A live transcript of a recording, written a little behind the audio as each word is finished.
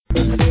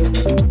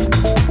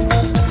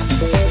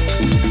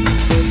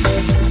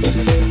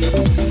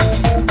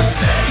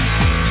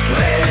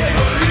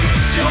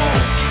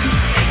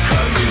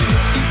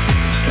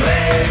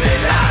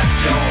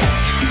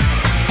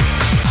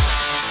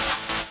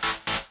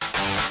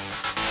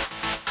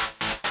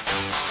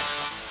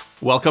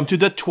Welcome to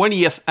the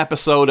 20th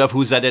episode of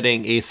Who's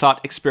Editing, a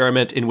thought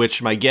experiment in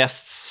which my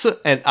guests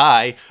and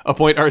I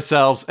appoint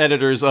ourselves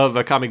editors of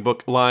a comic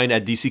book line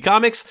at DC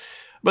Comics.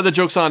 But the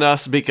joke's on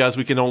us because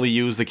we can only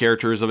use the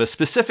characters of a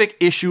specific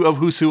issue of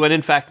Who's Who and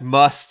in fact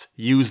must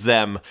use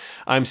them.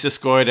 I'm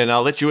Siskoid and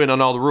I'll let you in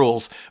on all the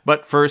rules.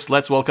 But first,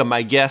 let's welcome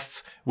my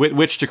guests with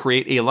which to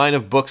create a line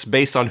of books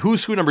based on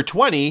Who's Who number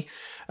 20.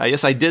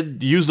 Yes, I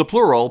did use the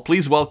plural.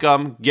 Please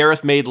welcome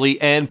Gareth Madeley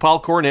and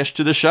Paul Cornish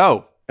to the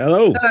show.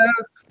 Hello.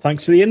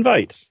 Thanks for the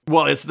invite.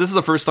 Well, this is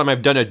the first time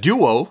I've done a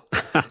duo.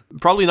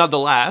 Probably not the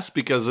last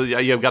because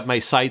you've got my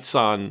sights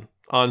on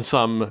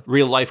some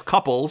real-life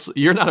couples.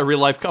 You're not a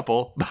real-life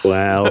couple.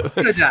 Well,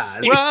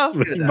 well,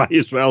 you might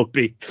as well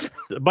be.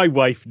 My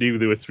wife knew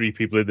there were three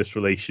people in this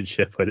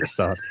relationship when it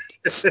started.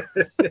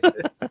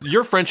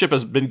 Your friendship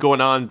has been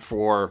going on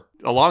for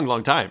a long,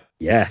 long time.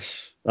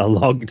 Yes, a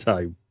long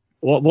time.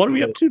 What are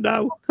we up to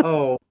now?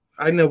 Oh,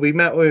 I know. We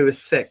met when we were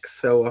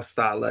 6, so I'll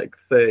start like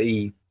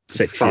 35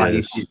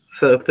 years.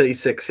 So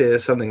 36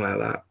 years, something like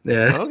that.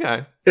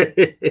 Yeah.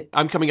 Okay.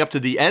 I'm coming up to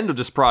the end of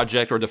this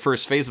project, or the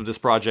first phase of this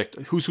project,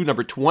 Who's Who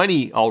number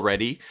 20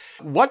 already.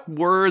 What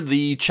were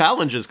the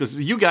challenges? Because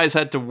you guys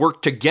had to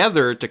work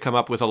together to come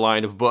up with a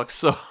line of books.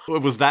 So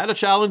was that a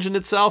challenge in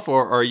itself,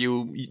 or are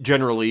you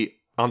generally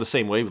on the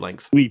same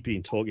wavelength? We've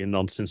been talking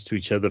nonsense to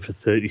each other for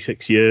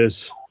 36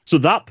 years. So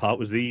that part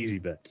was the easy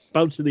bit.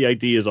 Bouncing the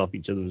ideas off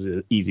each other was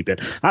the easy bit.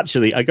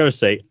 Actually, I got to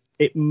say,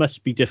 it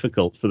must be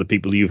difficult for the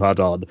people you've had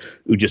on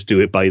who just do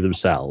it by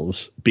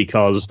themselves,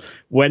 because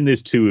when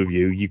there's two of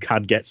you, you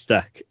can get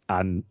stuck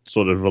and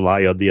sort of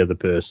rely on the other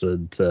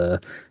person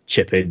to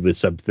chip in with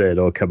something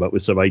or come up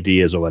with some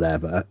ideas or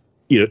whatever.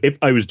 You know, if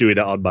I was doing it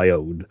on my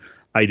own,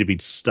 I'd have been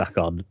stuck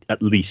on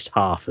at least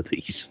half of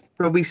these.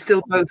 But we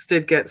still both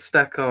did get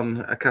stuck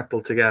on a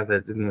couple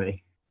together, didn't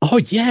we? Oh,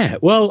 yeah.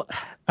 Well,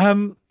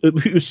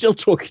 we were still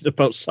talking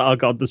about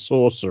Sargon the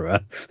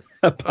Sorcerer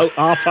about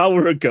half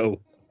hour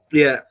ago.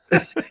 Yeah.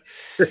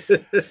 And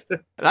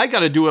I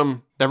got to do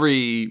them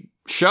every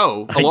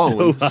show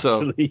alone.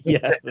 Actually,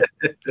 yeah.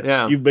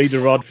 Yeah. You've made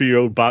a rod for your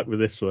own back with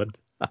this one.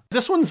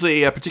 This one's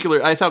a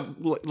particular, I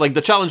thought, like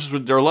the challenges,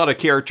 there are a lot of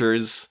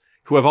characters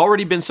who have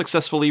already been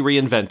successfully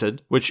reinvented,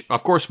 which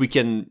of course we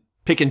can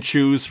pick and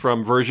choose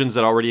from versions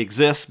that already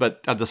exist, but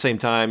at the same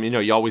time,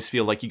 you always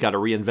feel like you got to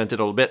reinvent it a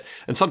little bit.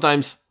 And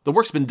sometimes the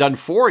work's been done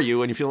for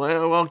you and you feel like,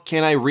 oh, well,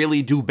 can I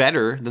really do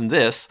better than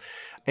this?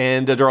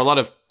 And there are a lot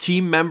of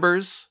team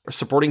members or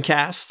supporting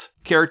cast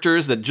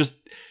characters that just,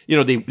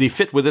 they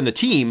fit within the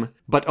team,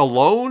 but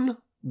alone,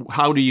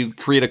 how do you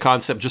create a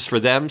concept just for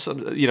them? So,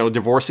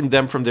 divorcing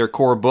them from their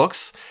core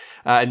books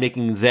and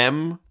making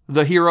them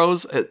the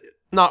heroes,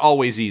 not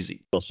always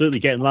easy. Well, certainly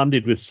getting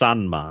landed with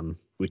Sandman,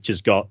 which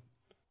has got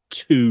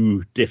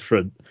two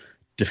different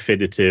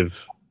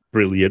definitive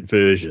brilliant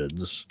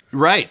versions.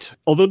 Right.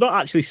 Although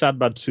not actually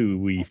Sandman 2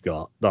 we've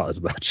got, not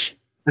as much.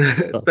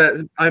 But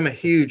I'm a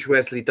huge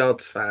Wesley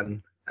Dodds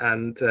fan,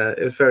 and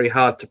it was very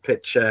hard to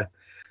picture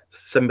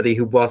somebody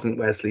who wasn't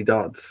Wesley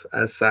Dodds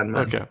as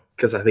Sandman. Okay.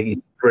 Because I think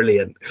he's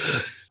brilliant.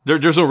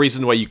 There's no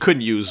reason why you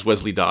couldn't use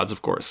Wesley Dodds,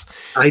 of course.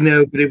 I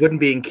know, but it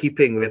wouldn't be in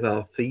keeping with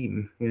our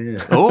theme.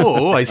 Yeah.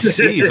 Oh, I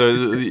see.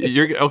 So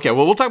you're okay.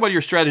 Well, we'll talk about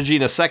your strategy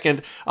in a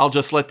second. I'll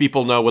just let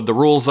people know what the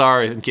rules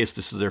are in case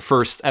this is their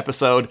first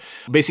episode.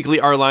 Basically,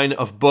 our line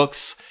of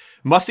books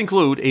must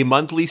include a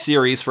monthly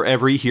series for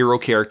every hero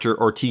character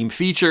or team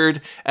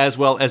featured, as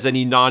well as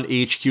any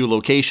non-HQ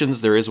locations.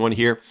 There is one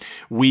here.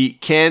 We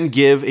can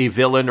give a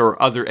villain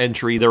or other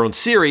entry their own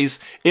series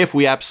if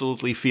we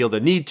absolutely feel the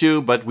need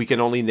to, but we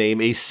can only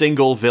name a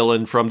single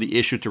villain from the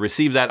issue to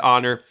receive that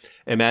honor.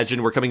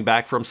 Imagine we're coming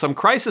back from some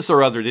crisis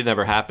or other. It didn't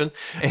ever happen.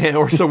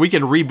 Or so we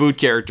can reboot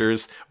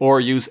characters or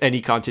use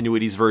any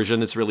continuities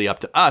version. It's really up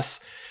to us.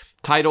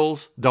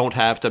 Titles don't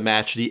have to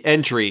match the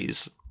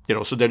entries.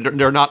 So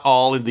they're not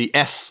all in the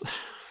S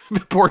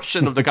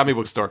portion of the comic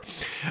book store.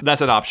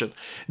 That's an option.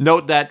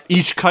 Note that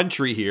each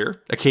country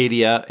here,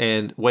 Acadia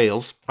and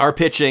Wales, are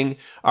pitching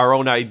our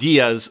own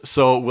ideas,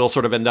 so we'll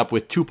sort of end up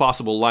with two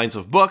possible lines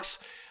of books.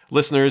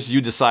 Listeners, you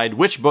decide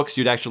which books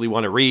you'd actually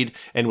want to read,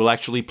 and we'll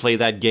actually play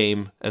that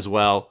game as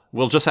well.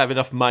 We'll just have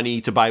enough money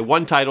to buy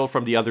one title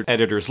from the other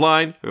editor's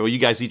line. Well, you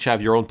guys each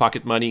have your own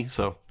pocket money,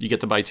 so you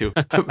get to buy two.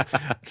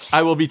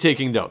 I will be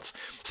taking notes.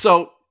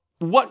 So,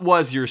 what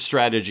was your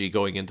strategy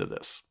going into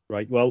this?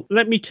 Right. Well,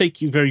 let me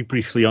take you very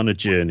briefly on a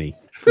journey.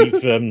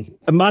 We've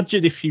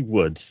imagine, if you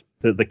would,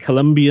 that the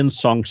Colombian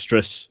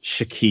songstress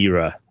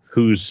Shakira,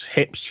 whose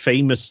hips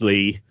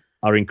famously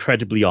are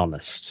incredibly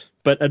honest,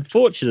 but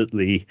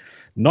unfortunately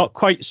not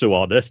quite so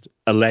honest,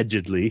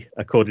 allegedly,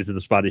 according to the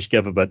Spanish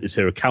government, is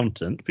her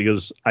accountant,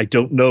 because I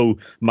don't know,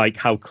 Mike,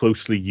 how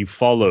closely you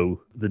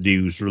follow the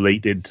news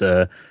related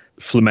to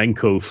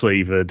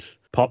flamenco-flavoured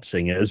pop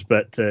singers,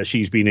 but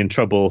she's been in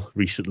trouble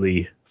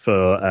recently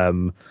for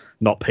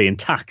not paying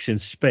tax in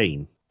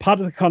Spain. Part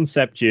of the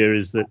concept here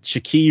is that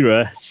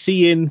Shakira,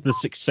 seeing the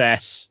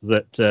success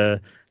that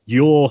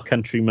your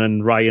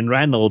countryman Ryan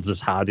Reynolds has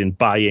had in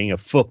buying a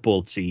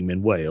football team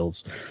in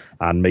Wales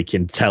and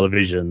making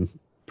television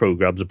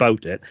programs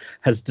about it,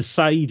 has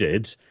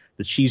decided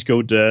that she's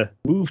going to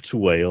move to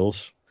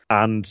Wales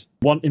and,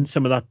 wanting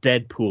some of that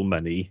Deadpool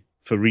money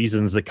for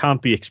reasons that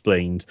can't be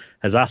explained,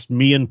 has asked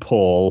me and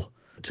Paul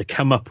to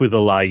come up with a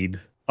line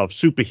of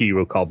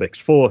superhero comics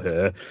for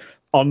her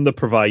on the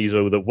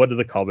proviso that one of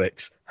the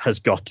comics has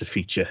got to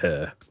feature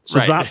her. So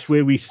Right. That's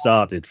where we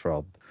started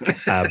from.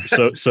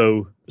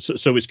 So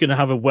it's going to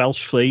have a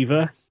Welsh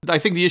flavour. I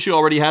think the issue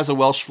already has a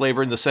Welsh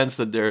flavor in the sense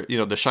that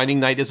the Shining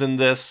Knight is in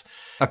this,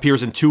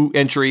 appears in 2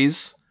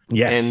 entries.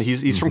 Yes. And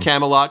he's from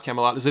Camelot.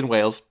 Camelot is in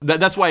Wales.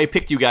 That's why I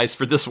picked you guys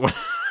for this one.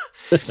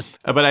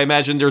 But I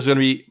imagine there's going to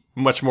be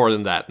much more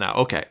than that now.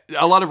 Okay.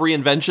 A lot of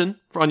reinvention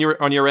on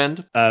your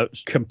end.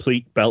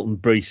 Complete belt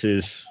and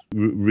braces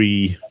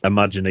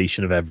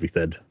reimagination of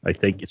everything, I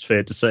think it's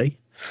fair to say.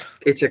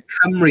 It's a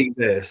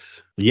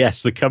Cymru-verse.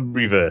 Yes, the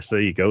Cymru-verse.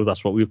 There you go.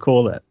 That's what we'll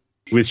call it.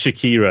 With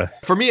Shakira.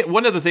 For me,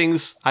 one of the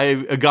things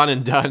I've gone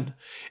and done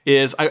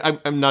is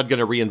I'm not going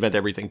to reinvent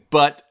everything,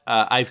 but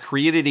I've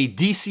created a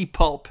DC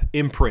Pulp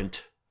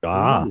imprint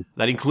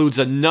that includes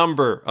a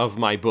number of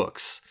my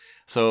books.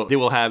 So they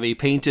will have a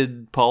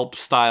painted pulp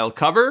style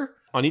cover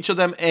on each of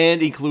them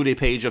and include a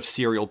page of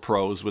serial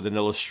prose with an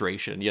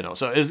illustration,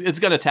 So it's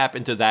going to tap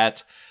into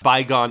that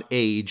bygone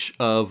age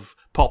of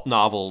pulp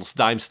novels,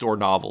 dime store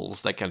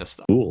novels, that kind of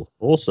stuff. Cool.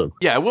 Awesome.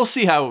 Yeah, we'll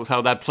see how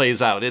that plays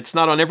out. It's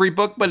not on every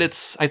book, but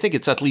I think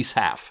it's at least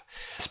half.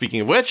 Speaking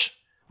of which,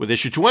 with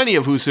issue 20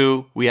 of Who's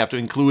Who, we have to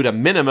include a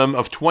minimum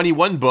of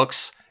 21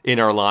 books in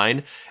our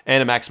line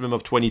and a maximum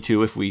of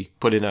 22 if we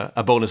put in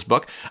a bonus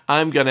book.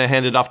 I'm going to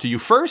hand it off to you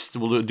first.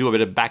 We'll do a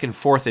bit of back and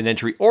forth in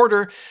entry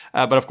order,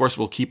 but of course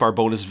we'll keep our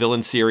bonus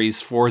villain series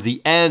for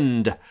the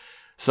end.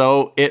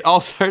 So it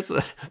all starts.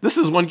 This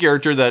is one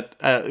character that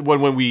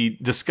when we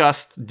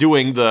discussed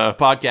doing the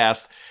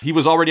podcast, he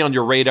was already on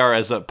your radar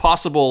as a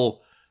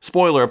possible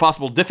spoiler, a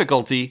possible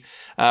difficulty.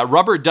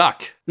 Rubber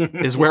Duck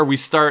is where we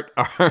start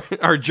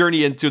our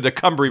journey into the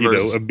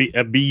Cumbriverse.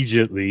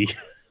 Immediately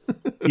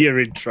you're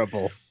in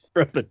trouble.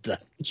 Rubber Duck.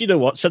 Do you know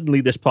what?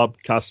 Suddenly this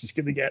podcast is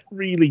going to get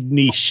really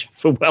niche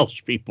for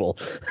Welsh people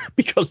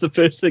because the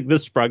first thing that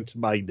sprang to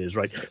mind is,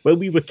 right, when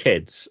we were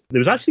kids, there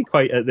was actually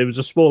there was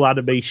a small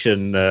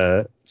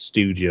animation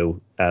studio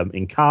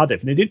in Cardiff,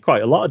 and they did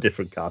quite a lot of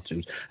different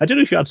cartoons. I don't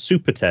know if you had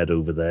Super Ted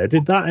over there.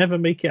 Did that ever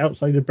make it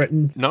outside of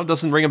Britain? No, it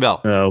doesn't ring a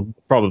bell. No,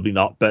 probably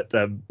not. But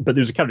there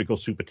was a company called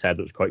Super Ted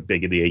that was quite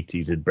big in the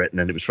 80s in Britain,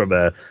 and it was from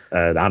an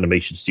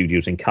animation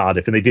studios in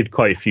Cardiff, and they did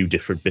quite a few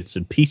different bits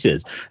and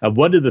pieces. And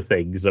one of the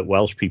things that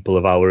Welsh people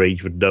of our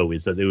age would know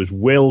is that there was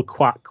Will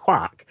Quack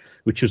Quack,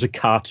 which was a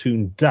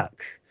cartoon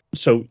duck.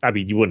 So, I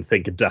mean, you wouldn't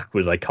think a duck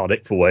was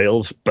iconic for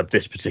Wales, but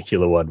this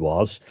particular one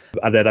was.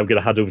 And then I'm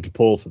going to hand over to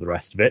Paul for the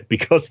rest of it,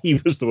 because he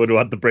was the one who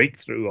had the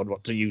breakthrough on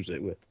what to use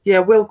it with. Yeah,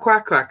 Will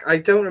Quack Quack. I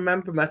don't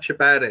remember much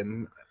about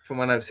him from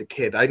when I was a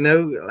kid. I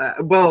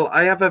know,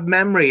 I have a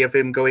memory of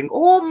him going,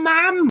 "Oh,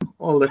 ma'am,"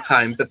 all the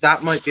time, but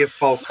that might be a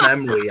false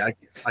memory.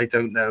 I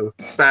don't know.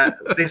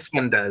 But this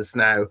one does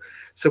now.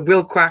 So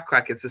Will Quack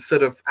Quack is a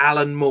sort of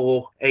Alan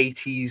Moore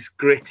 80s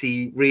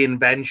gritty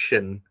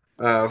reinvention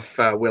of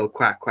Will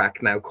Quack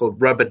Quack, now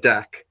called Rubber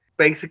Duck.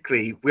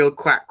 Basically, Will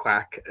Quack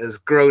Quack has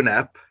grown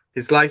up.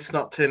 His life's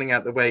not turning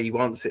out the way he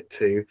wants it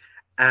to,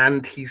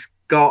 and he's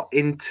got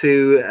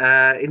into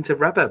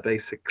rubber,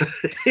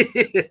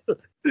 basically.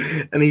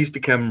 And he's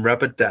become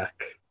Rubber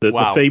Duck.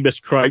 The famous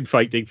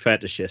crime-fighting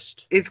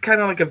fetishist. It's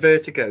kind of like a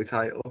Vertigo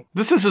title.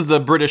 This is the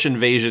British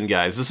invasion,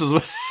 guys. This is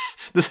what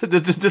this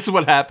is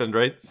what happened,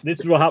 right?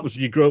 This is what happens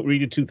when you grow up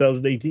reading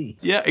 2018.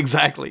 Yeah,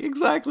 exactly.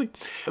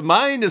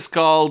 Mine is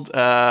called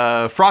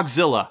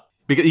Frogzilla.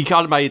 Because he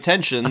caught my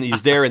attention.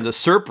 He's there in the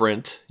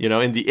Serpent,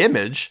 in the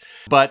image.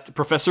 But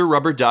Professor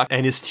Rubber Duck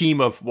and his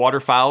team of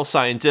waterfowl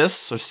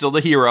scientists are still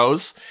the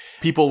heroes.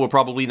 People will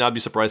probably not be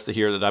surprised to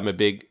hear that I'm a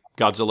big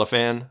Godzilla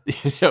fan.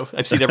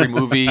 I've seen every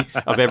movie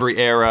of every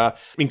era,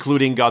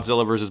 including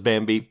Godzilla vs.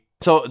 Bambi.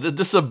 So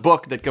this is a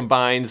book that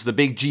combines the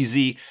big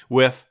GZ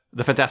with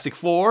the Fantastic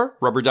Four.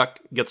 Rubber Duck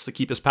gets to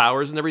keep his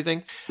powers and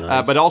everything.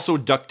 Nice. But also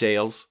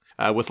DuckTales,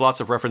 with lots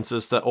of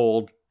references to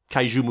old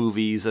kaiju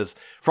movies as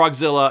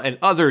Frogzilla and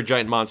other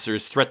giant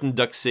monsters threaten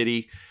Duck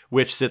City,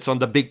 which sits on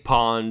the big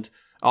pond.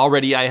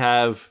 Already I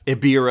have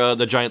Ibira,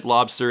 the giant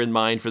lobster, in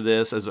mind for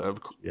this, as a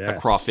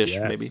crawfish,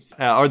 maybe.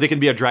 Or they can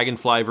be a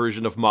dragonfly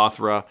version of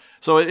Mothra.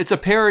 So it's a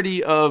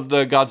parody of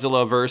the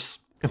Godzilla verse.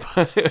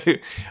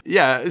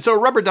 Yeah, so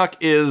Rubber Duck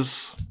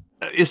is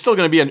still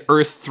going to be an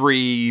Earth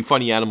 3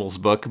 Funny Animals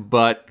book,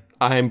 but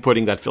I'm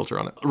putting that filter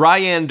on it.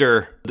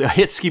 Ryander, the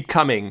hits keep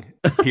coming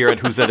here at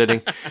Who's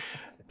Editing.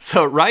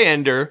 So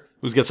Ryander,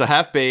 who gets a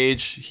half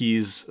page,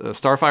 he's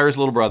Starfire's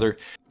little brother.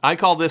 I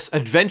call this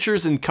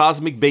Adventures in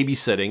Cosmic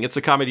Babysitting. It's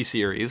a comedy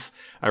series.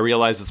 I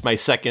realize it's my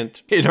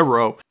second in a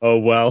row. Oh,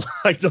 well,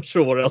 I'm not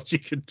sure what else you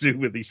can do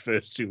with these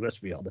first two, let's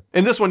be honest.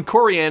 In this one,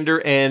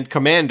 Coriander and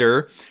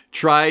Commander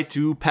try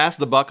to pass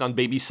the buck on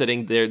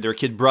babysitting their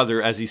kid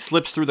brother as he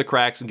slips through the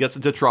cracks and gets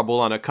into trouble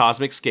on a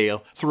cosmic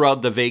scale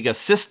throughout the Vega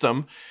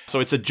system.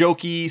 So it's a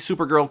jokey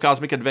Supergirl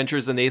Cosmic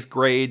Adventures in 8th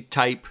grade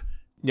type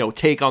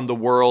take on the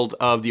world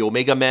of the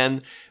Omega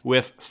Men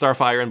with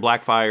Starfire and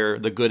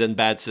Blackfire, the good and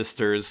bad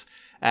sisters,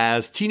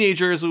 as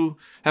teenagers who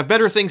have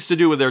better things to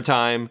do with their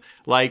time,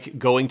 like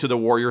going to the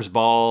Warriors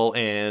Ball,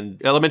 and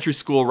elementary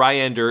school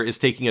Ryander is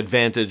taking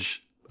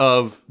advantage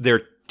of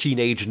their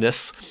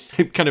teenageness,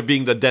 kind of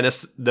being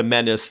the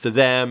menace to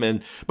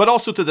them, but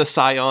also to the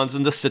Scions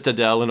and the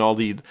Citadel and all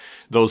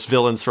those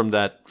villains from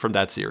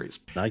that series.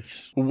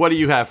 Nice. What do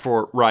you have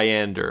for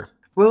Ryander?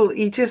 Well,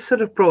 he just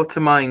sort of brought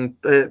to mind,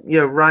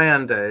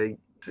 Ryander.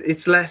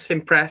 It's less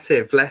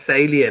impressive, less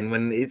alien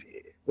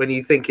when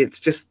you think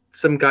it's just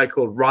some guy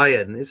called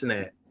Ryan, isn't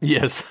it?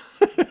 Yes.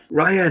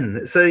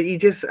 Ryan. So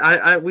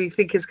we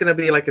think it's going to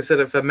be like a sort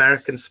of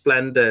American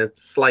Splendor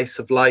slice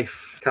of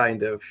life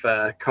kind of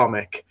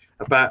comic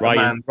about a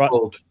man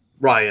called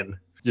Ryan.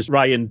 Just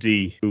Ryan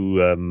D,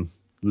 who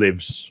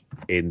lives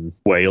in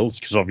Wales,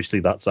 because obviously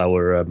that's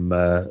our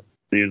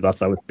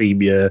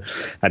theme here,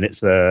 and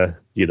it's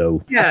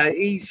Yeah,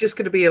 he's just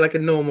going to be like a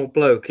normal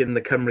bloke in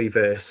the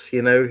Cymruverse,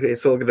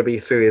 it's all going to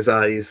be through his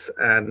eyes,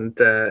 and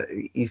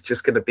he's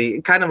just going to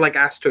be kind of like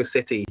Astro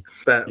City,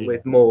 but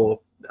with more,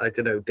 I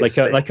don't know,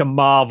 like a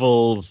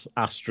Marvel's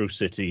Astro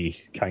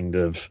City kind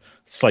of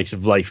slice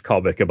of life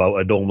comic about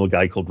a normal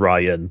guy called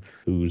Ryan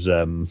who's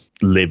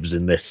lives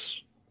in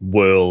this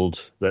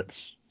world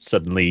that's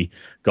suddenly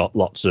got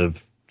lots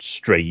of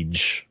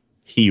strange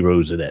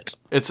heroes in it.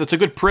 It's a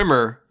good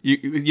primer,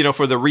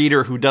 for the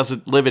reader who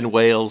doesn't live in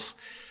Wales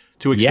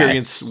to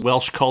experience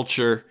Welsh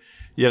culture,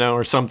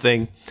 or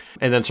something,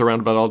 and then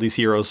surrounded by all these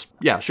heroes.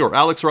 Yeah, sure.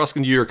 Alex Ross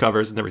can do your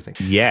covers and everything.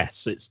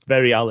 Yes, it's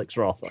very Alex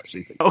Ross,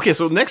 actually. Okay,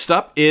 so next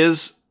up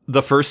is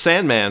the first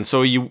Sandman.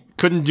 So you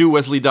couldn't do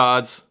Wesley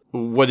Dodds.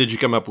 What did you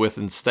come up with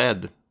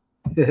instead?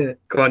 Go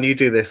on, you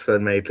do this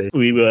one, Madeley.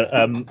 We were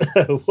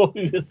what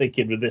we were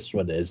thinking with this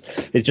one is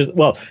just,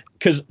 well,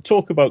 because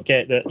talk about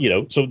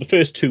getting so the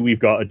first two we've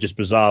got are just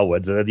bizarre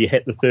ones, and then you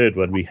hit the third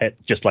one, we hit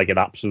just like an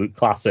absolute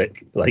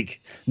classic,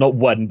 like not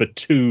one but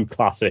two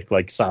classic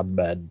like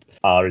Sandmen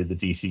are in the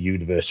DC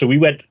universe. So we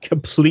went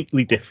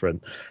completely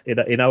different.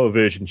 In our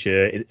version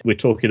here, we're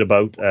talking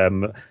about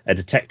a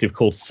detective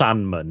called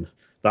Sandman.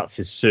 That's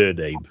his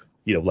surname.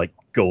 Like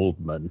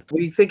Goldman.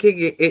 We're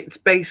thinking it's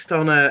based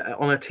on a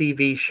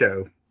TV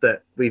show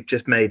that we've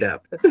just made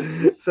up.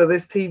 So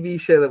this TV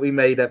show that we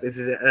made up is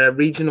a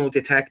regional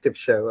detective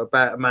show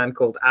about a man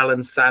called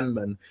Alan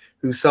Sandman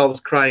who solves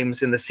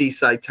crimes in the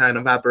seaside town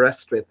of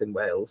Aberystwyth in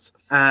Wales.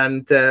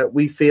 And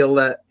we feel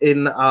that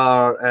in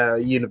our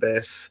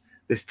universe,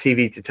 this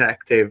TV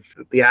detective,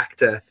 the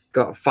actor,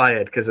 got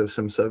fired because of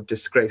some sort of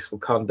disgraceful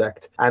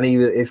conduct. And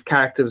his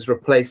character was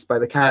replaced by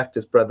the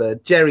character's brother,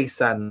 Jerry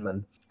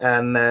Sandman.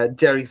 And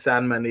Jerry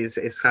Sandman is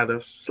kind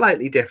of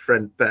slightly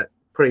different, but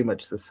pretty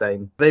much the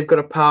same. They've got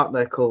a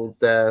partner called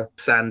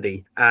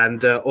Sandy,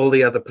 and all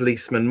the other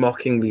policemen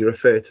mockingly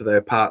refer to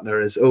their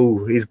partner as,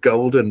 his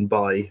golden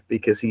boy,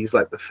 because he's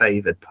like the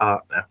favoured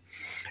partner.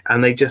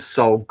 And they just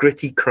solve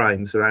gritty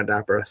crimes around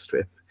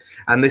Aberystwyth.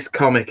 And this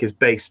comic is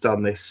based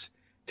on this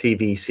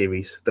TV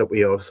series that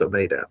we also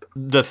made up.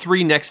 The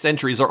three next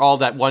entries are all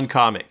that one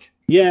comic.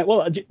 Yeah,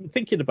 well,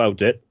 thinking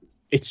about it,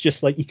 it's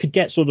just like you could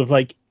get sort of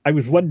like, I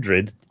was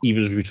wondering,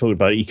 even as we were talking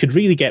about it, you could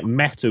really get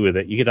meta with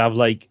it. You could have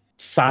like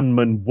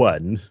Sandman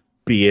 1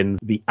 being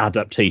the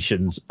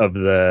adaptations of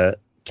the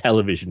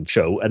television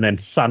show, and then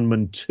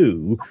Sandman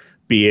 2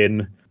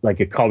 being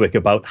like a comic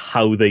about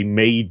how they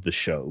made the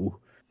show.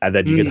 And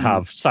then you could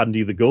have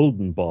Sandy the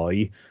Golden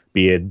Boy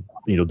being,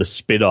 the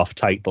spin-off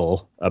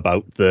title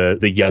about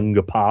the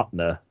younger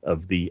partner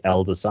of the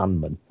elder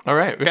Sandman. All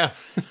right, yeah,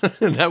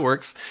 that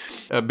works.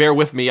 Bear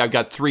with me, I've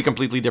got three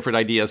completely different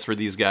ideas for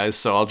these guys,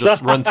 so I'll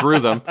just run through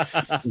them.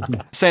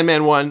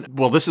 Sandman 1,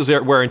 well, this is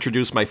where I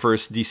introduced my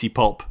first DC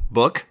Pulp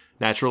book,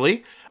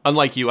 naturally.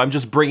 Unlike you, I'm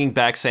just bringing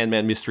back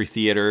Sandman Mystery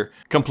Theater,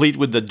 complete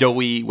with the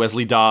doughy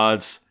Wesley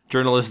Dodds,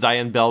 journalist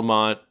Diane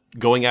Belmont,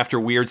 going after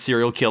weird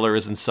serial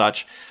killers and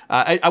such.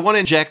 I want to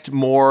inject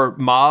more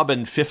mob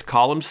and fifth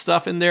column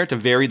stuff in there to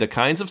vary the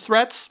kinds of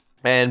threats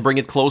and bring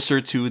it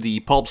closer to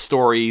the pulp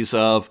stories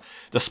of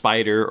the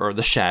Spider or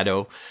the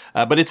Shadow.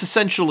 But it's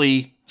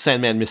essentially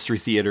Sandman Mystery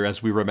Theater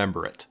as we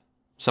remember it,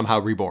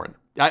 somehow reborn.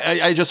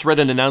 I just read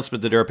an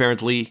announcement that they're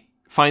apparently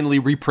finally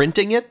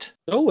reprinting it.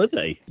 Oh, are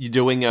they? You're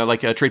doing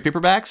trade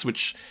paperbacks,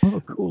 which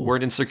cool.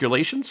 weren't in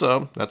circulation,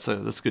 so that's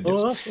good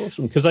news. Oh, that's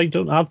awesome, because I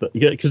don't have that.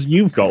 Because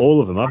you've got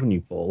all of them, haven't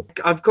you, Paul?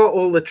 I've got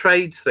all the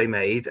trades they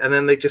made, and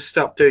then they just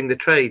stopped doing the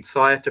trades,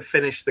 so I had to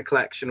finish the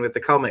collection with the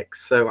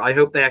comics. So I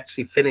hope they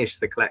actually finish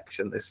the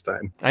collection this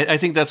time. I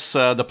think that's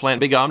the plan.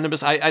 Big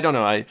Omnibus? I don't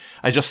know.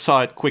 I just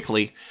saw it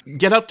quickly.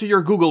 Get out to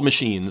your Google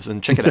machines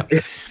and check it out.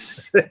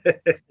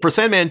 For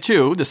Sandman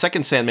 2, the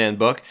second Sandman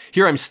book,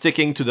 here I'm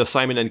sticking to the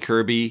Simon and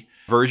Kirby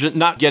version,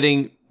 not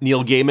getting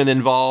Neil Gaiman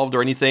involved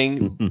or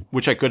anything,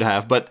 which I could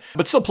have, but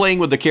still playing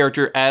with the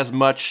character as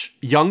much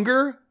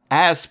younger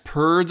as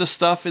per the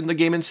stuff in the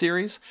Gaiman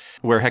series,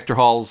 where Hector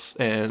Hall's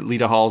and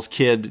Lita Hall's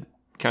kid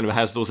kind of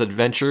has those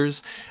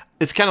adventures.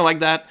 It's kind of like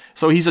that.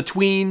 So he's a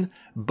tween,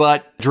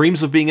 but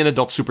dreams of being an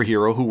adult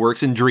superhero who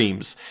works in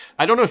dreams.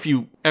 I don't know if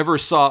you ever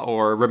saw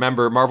or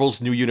remember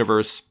Marvel's New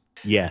Universe.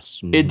 Yes.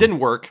 It didn't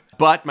work,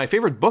 but my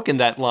favorite book in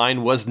that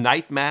line was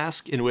Night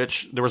Mask, in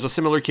which there was a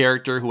similar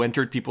character who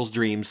entered people's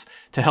dreams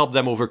to help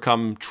them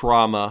overcome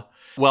trauma.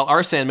 Well,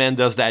 our Sandman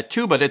does that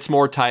too, but it's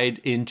more tied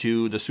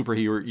into the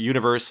superhero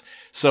universe.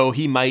 So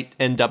he might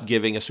end up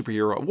giving a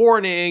superhero a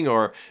warning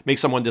or make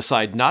someone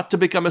decide not to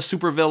become a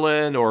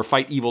supervillain or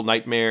fight evil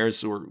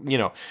nightmares or,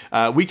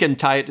 we can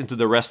tie it into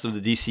the rest of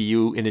the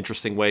DCU in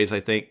interesting ways, I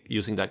think,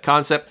 using that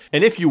concept.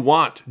 And if you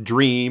want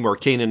Dream or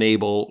Cain and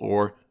Abel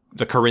or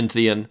the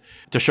Corinthian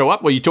to show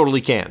up, well, you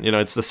totally can.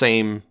 It's the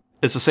same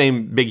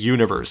big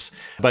universe,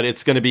 but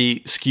it's going to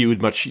be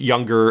skewed much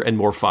younger and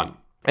more fun.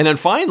 And then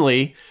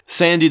finally,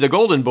 Sandy the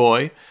Golden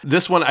Boy.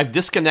 This one, I've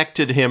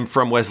disconnected him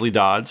from Wesley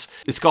Dodds.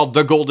 It's called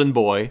The Golden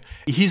Boy.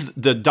 He's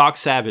the Doc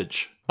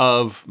Savage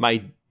of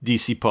my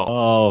DC pulp.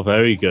 Oh,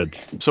 very good.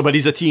 So, but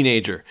he's a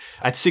teenager.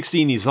 At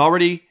 16, he's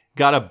already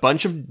got a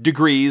bunch of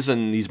degrees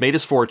and he's made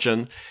his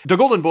fortune. The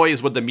Golden Boy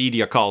is what the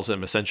media calls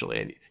him, essentially.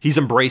 And he's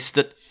embraced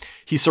it.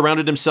 He's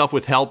surrounded himself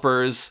with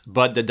helpers,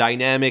 but the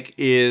dynamic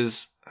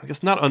is, I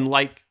guess, not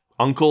unlike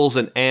uncles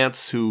and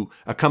aunts who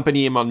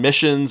accompany him on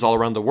missions all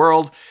around the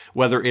world,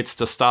 whether it's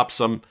to stop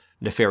some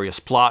nefarious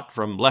plot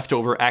from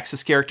leftover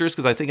Axis characters,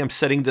 because I think I'm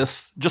setting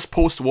this just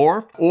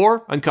post-war,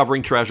 or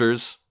uncovering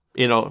treasures,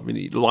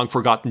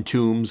 long-forgotten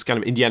tombs, kind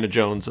of Indiana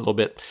Jones a little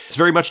bit. It's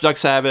very much Doug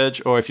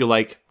Savage, or if you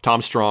like,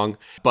 Tom Strong,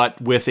 but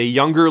with a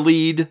younger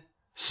lead.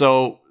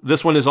 So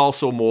this one is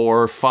also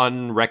more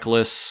fun,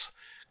 reckless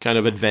kind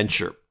of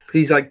adventure.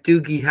 He's like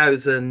Doogie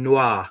Howser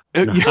noir.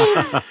 A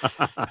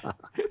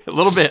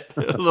little bit.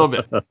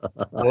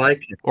 I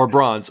like it. Or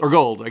bronze, or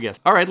gold, I guess.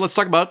 All right, let's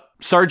talk about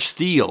Sarge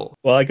Steele.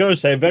 Well, I got to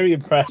say, I'm very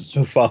impressed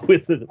so far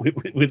with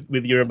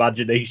your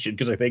imagination,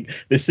 because I think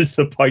this is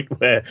the point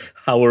where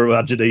our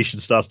imagination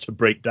starts to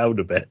break down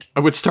a bit.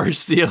 With Sarge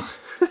Steele.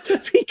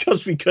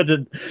 Because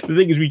the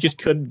thing is, we just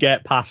couldn't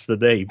get past the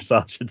name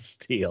Sergeant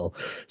Steele.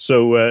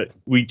 So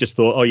we just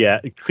thought, oh yeah,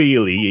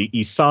 clearly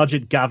he's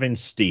Sergeant Gavin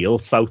Steele,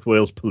 South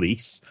Wales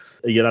Police.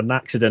 He had an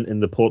accident in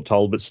the Port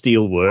Talbot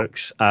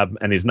Steelworks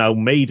and is now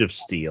made of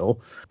steel,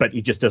 but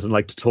he just doesn't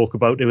like to talk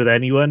about it with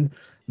anyone.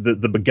 The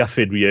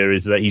MacGuffin here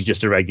is that he's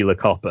just a regular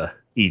copper.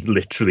 He's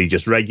literally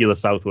just regular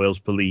South Wales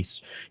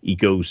Police. He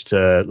goes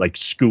to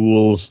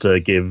schools to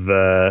give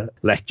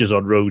lectures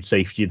on road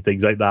safety and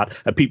things like that.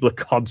 And people are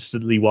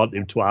constantly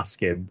wanting to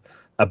ask him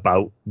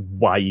about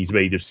why he's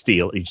made of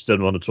steel. He just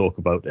doesn't want to talk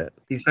about it.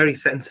 He's very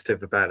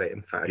sensitive about it,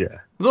 in fact. Yeah.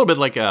 A little bit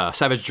like a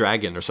Savage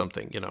Dragon or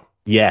something,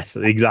 Yes,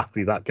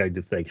 exactly that kind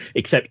of thing.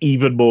 Except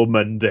even more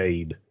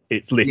mundane.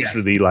 It's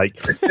literally like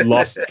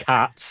lost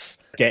cats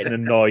getting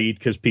annoyed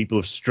because people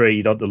have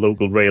strayed on the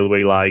local railway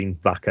line,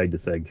 that kind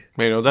of thing.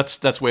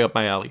 That's way up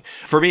my alley.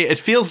 For me, it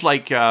feels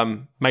like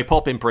my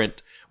pulp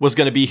imprint was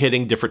going to be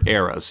hitting different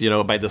eras,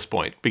 by this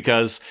point,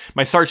 because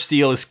my Sarge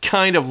Steele is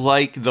kind of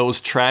like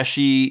those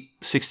trashy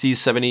 60s,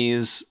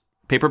 70s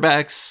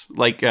paperbacks,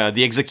 like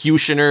The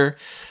Executioner,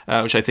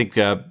 which I think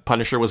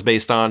Punisher was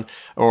based on,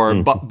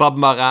 or Bob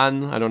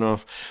Moran, I don't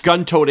know,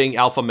 gun-toting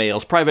alpha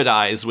males, private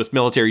eyes with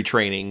military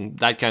training,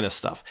 that kind of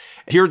stuff.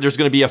 Here, there's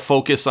going to be a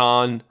focus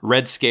on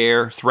Red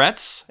Scare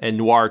threats and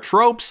noir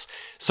tropes.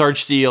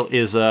 Sarge Steele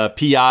is a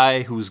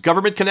PI whose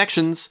government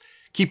connections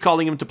keep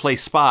calling him to play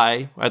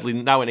spy, at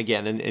least now and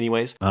again,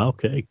 anyways.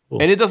 Okay,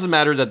 cool. And it doesn't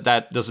matter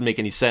that doesn't make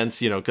any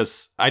sense,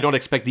 because I don't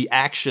expect the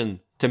action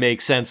to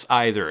make sense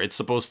either. It's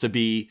supposed to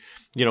be,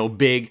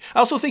 big. I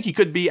also think he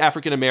could be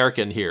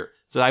African-American here.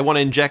 So I want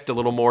to inject a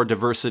little more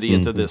diversity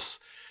into this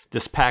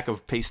pack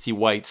of pasty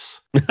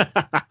whites.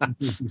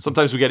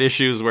 Sometimes we get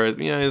issues where,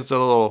 it's a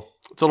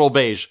little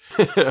beige.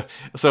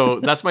 So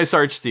that's my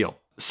Sarge Steele.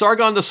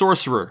 Sargon the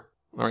Sorcerer.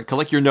 All right,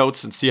 collect your notes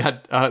since you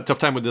had a tough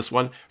time with this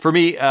one. For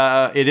me,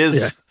 it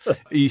is,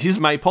 he's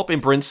my pulp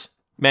imprints,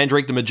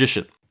 Mandrake the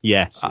Magician.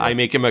 Yes. I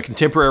make him a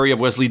contemporary of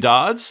Wesley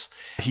Dodds.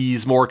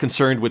 He's more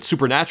concerned with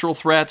supernatural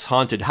threats,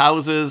 haunted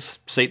houses,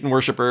 Satan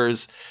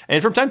worshippers,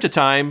 and from time to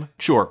time,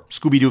 sure,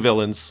 Scooby-Doo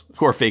villains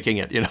who are faking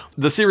it,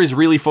 The series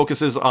really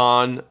focuses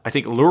on, I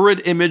think,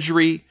 lurid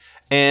imagery,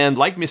 and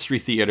like Mystery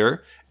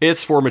Theater,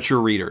 it's for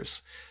mature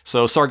readers.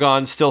 So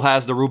Sargon still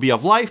has the Ruby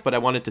of Life, but I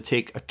wanted to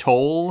take a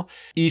toll.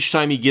 Each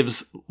time he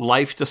gives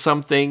life to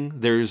something,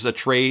 there's a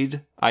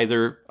trade,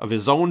 either of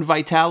his own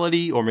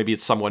vitality or maybe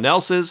it's someone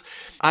else's.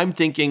 I'm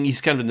thinking he's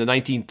kind of in the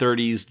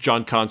 1930s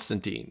John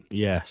Constantine.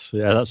 Yes,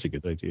 yeah, that's a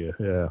good idea,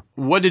 yeah.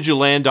 What did you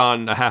land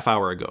on a half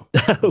hour ago?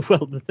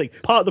 Well,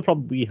 part of the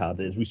problem we had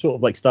is we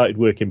sort of started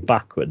working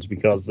backwards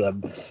because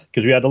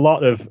we had a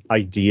lot of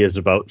ideas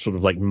about sort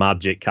of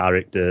magic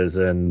characters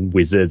and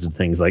wizards and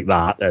things like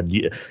that, and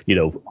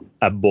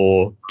a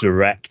more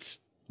direct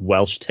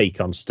Welsh take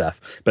on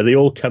stuff, but they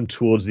all come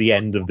towards the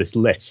end of this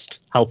list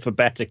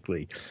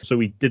alphabetically. So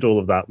we did all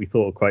of that. We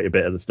thought of quite a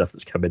bit of the stuff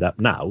that's coming up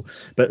now.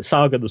 But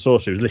Sargon the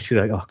Sorcerer was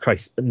literally like, oh,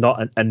 Christ,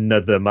 not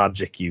another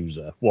magic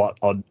user. What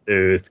on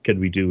earth can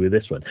we do with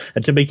this one?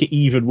 And to make it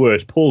even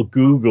worse, Paul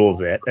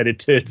Googles it, and it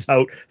turns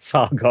out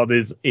Sargon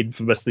is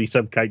infamously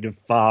some kind of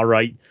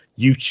far-right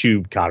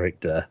YouTube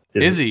character.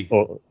 Is he?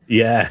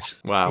 Yes.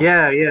 Wow.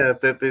 Yeah.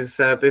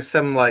 There's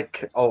some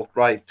like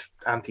alt-right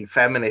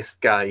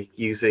anti-feminist guy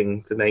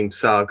using the name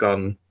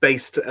Sargon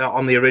based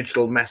on the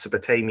original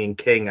Mesopotamian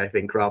king, I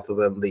think, rather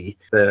than the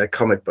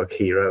comic book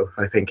hero,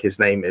 I think his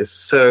name is.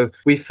 So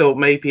we thought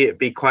maybe it'd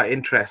be quite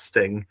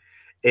interesting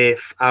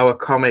if our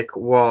comic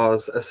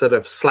was a sort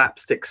of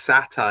slapstick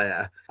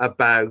satire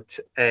about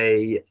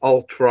a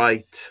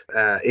alt-right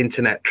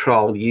internet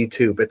troll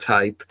YouTuber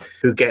type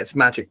who gets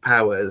magic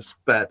powers,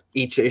 but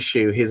each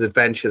issue his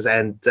adventures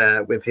end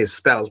with his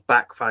spells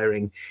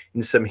backfiring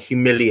in some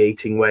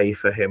humiliating way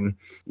for him,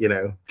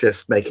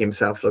 just making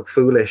himself look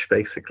foolish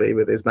basically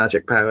with his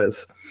magic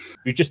powers.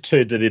 We just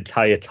turned an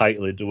entire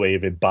title into a way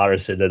of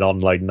embarrassing an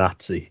online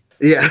Nazi.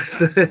 Yes.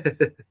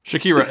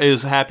 Shakira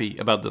is happy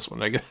about this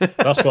one, I guess.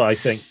 That's what I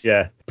think,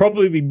 yeah.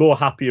 Probably be more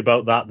happy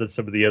about that than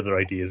some of the other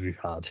ideas we've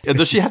had.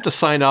 Does she have to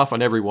sign off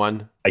on every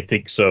one? I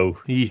think so.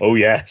 Oh,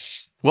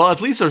 yes. Well,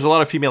 at least there's a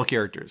lot of female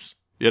characters,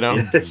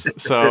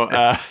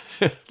 So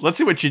let's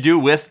see what you do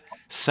with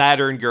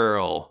Saturn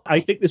Girl. I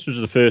think this was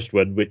the first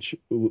one, which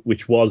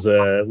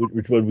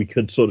one we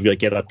could sort of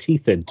get our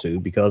teeth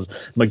into, because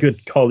my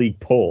good colleague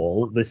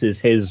Paul, this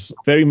is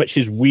very much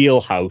his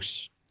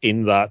wheelhouse,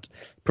 in that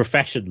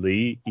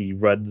professionally he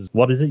runs,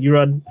 what is it you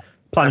run?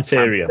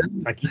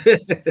 Planetarium.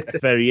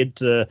 Very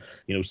into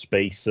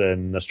space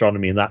and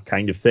astronomy and that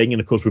kind of thing,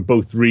 and of course we're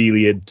both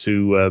really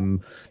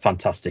into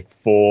Fantastic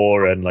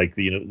Four and like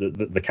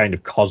the kind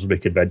of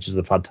cosmic adventures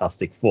of the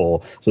Fantastic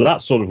Four. So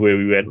that's sort of where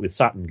we went with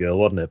Saturn Girl,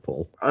 wasn't it,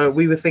 Paul?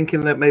 We were thinking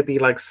that maybe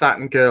like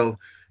Saturn Girl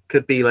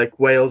could be like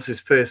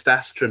Wales's first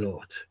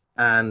astronaut,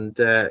 and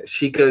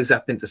she goes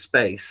up into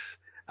space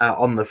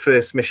on the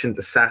first mission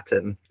to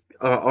Saturn.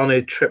 On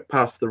a trip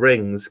past the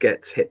rings,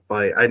 gets hit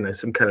by, I don't know,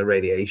 some kind of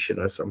radiation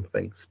or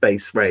something,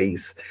 space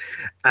rays,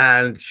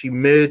 and she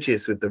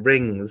merges with the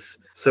rings.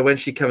 So when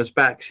she comes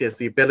back, she has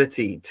the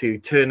ability to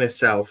turn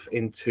herself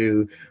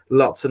into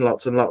lots and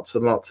lots and lots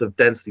and lots of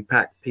densely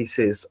packed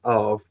pieces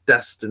of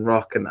dust and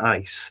rock and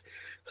ice.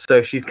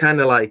 So she's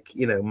kind of like,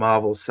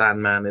 Marvel's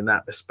Sandman in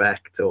that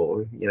respect,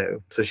 or,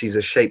 so she's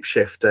a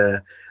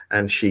shapeshifter.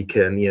 And she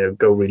can,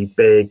 go really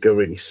big, go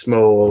really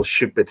small,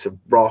 shoot bits of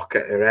rock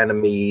at her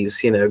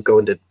enemies, go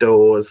into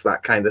doors,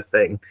 that kind of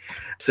thing.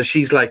 So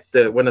she's like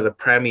one of the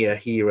premier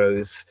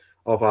heroes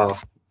of our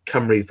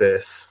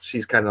Cymruverse.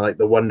 She's kind of like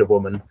the Wonder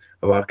Woman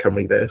of our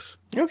Cymruverse.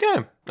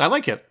 Okay, I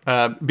like it.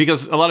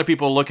 Because a lot of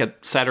people look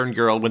at Saturn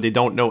Girl when they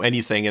don't know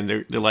anything, and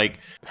they're like,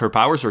 her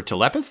powers are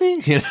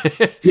telepathy?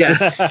 Yeah.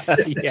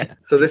 Yeah.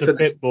 So this is a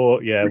bit more,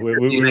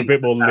 we're a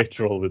bit more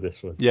literal with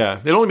this one.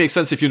 Yeah, it only makes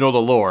sense if you know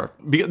the lore.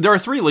 There are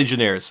 3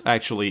 Legionnaires,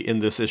 actually, in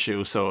this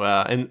issue. So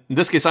in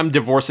this case, I'm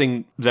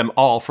divorcing them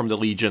all from the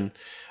Legion,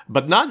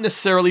 but not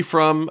necessarily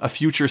from a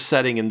future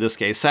setting in this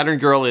case. Saturn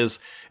Girl is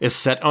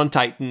set on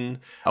Titan,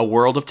 a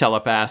world of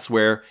telepaths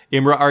where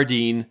Imra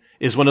Ardeen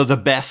is one of the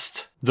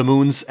best the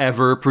Moon's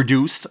ever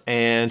produced,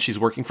 and she's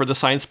working for the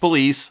science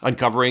police,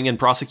 uncovering and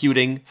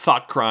prosecuting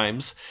thought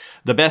crimes.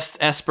 The best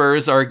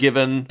Espers are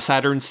given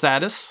Saturn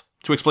status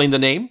to explain the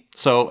name.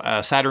 So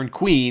Saturn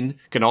Queen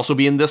can also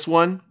be in this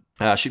one.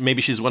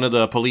 Maybe she's one of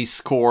the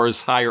police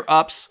corps higher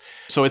ups.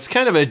 So it's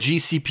kind of a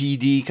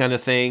GCPD kind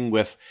of thing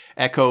with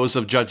echoes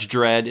of Judge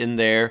Dredd in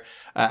there,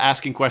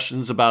 asking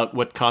questions about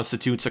what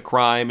constitutes a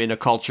crime in a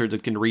culture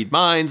that can read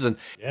minds. And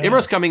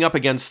Imra's coming up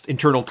against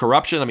internal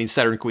corruption. I mean,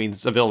 Saturn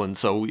Queen's a villain,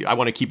 so I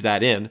want to keep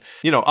that in.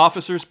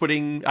 Officers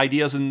putting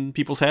ideas in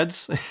people's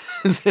heads.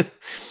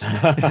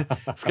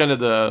 It's kind of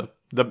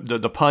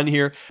the pun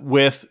here.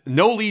 With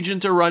no Legion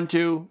to run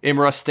to,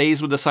 Imra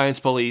stays with the science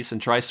police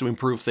and tries to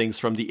improve things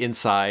from the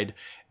inside.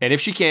 And if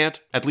she can't,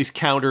 at least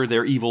counter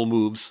their evil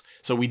moves.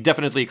 So we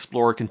definitely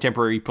explore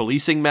contemporary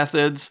policing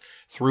methods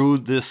through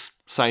this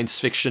science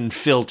fiction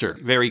filter.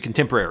 Very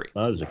contemporary.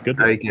 That was a good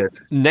one. Very good.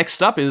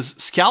 Next up is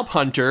Scalp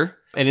Hunter.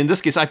 And in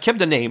this case, I've kept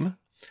the name,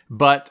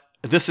 but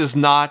this is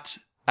not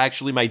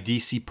actually my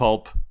DC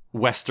Pulp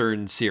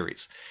Western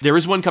series. There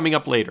is one coming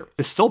up later.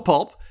 It's still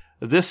Pulp.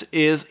 This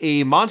is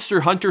a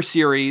Monster Hunter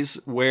series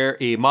where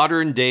a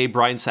modern-day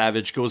Brian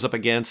Savage goes up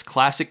against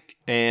classic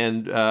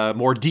and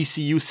more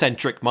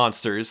DCU-centric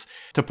monsters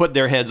to put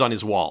their heads on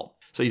his wall.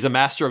 So he's a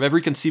master of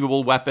every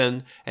conceivable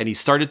weapon, and he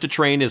started to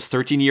train his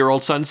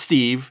 13-year-old son,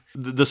 Steve.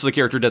 This is a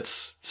character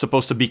that's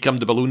supposed to become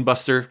the Balloon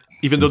Buster,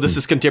 even though this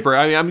is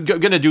contemporary. I'm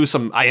going to do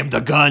some I am the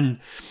gun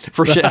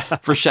for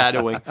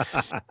foreshadowing.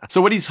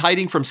 So what he's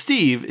hiding from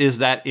Steve is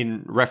that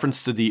in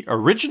reference to the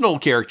original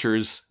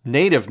character's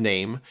native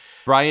name,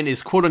 Brian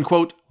is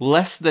quote-unquote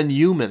less than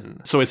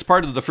human. So it's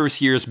part of the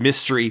first year's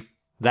mystery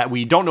that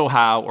we don't know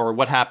how or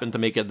what happened to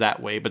make it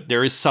that way, but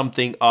there is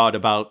something odd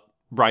about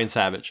Brian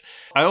Savage.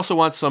 I also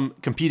want some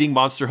competing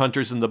monster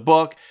hunters in the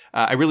book.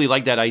 I really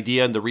like that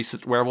idea in the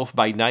recent Werewolf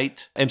by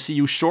Night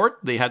MCU short.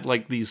 They had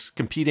like these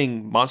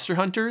competing monster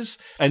hunters,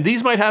 and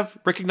these might have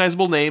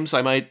recognizable names.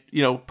 I might,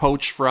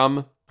 poach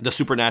from the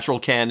Supernatural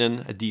canon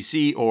at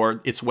DC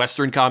or its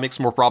Western comics,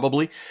 more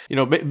probably.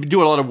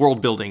 Do a lot of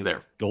world building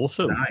there.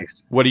 Awesome.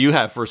 Nice. What do you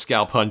have for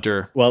Scalp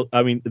Hunter? Well,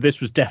 I mean,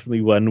 this was definitely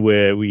one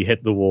where we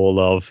hit the wall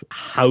of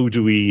how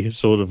do we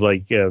sort of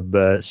like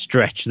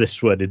stretch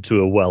this one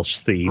into a Welsh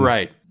theme.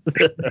 Right.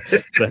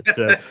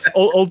 But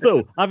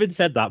although, having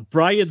said that,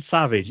 Brian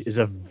Savage is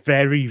a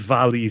very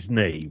Valleys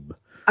name.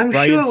 I'm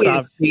Brian sure we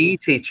had a PE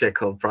teacher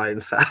called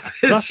Brian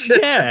Savage.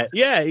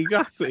 Yeah,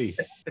 exactly.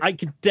 I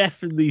could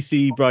definitely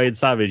see Brian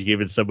Savage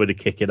giving someone a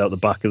kick out the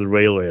back of the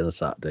railway on a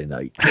Saturday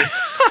night.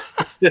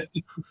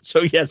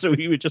 So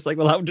we were just like,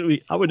 well, how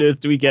on earth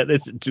do we get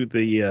this into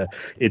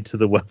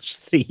the Welsh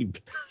theme?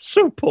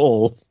 So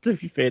Paul, to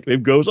be fair to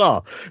him, goes,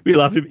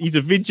 we'll have him. He's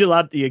a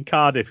vigilante in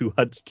Cardiff who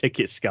hunts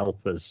ticket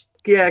scalpers.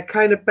 Yeah,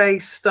 kind of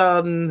based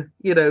on,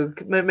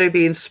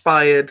 maybe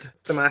inspired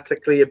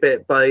thematically a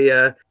bit by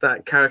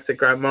that character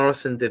Grant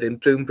Morrison did in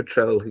Doom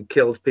Patrol, who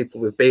kills people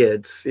with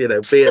beards,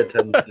 beard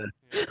hunter.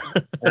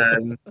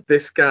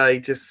 This guy he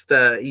just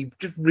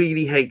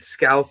really hates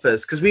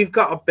scalpers, because we've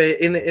got a bit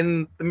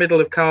in the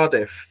middle of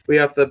Cardiff. We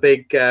have the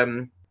big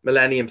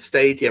Millennium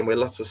Stadium where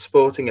lots of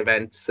sporting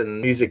events and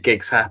music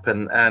gigs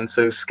happen, and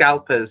so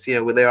scalpers,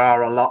 where there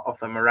are a lot of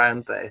them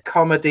around there.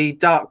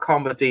 Dark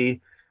comedy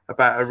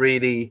about a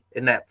really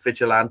inept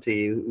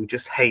vigilante who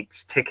just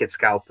hates ticket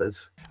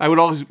scalpers. I would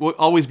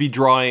always be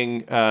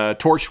drawing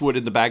Torchwood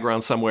in the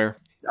background somewhere.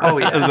 Oh,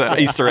 yeah. As an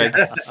Easter egg.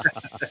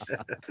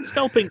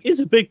 Scalping is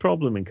a big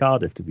problem in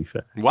Cardiff, to be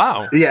fair.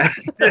 Wow. Yeah.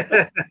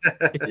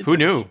 Who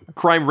knew?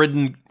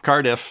 Crime-ridden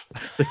Cardiff.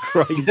 The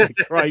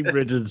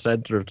crime-ridden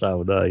centre of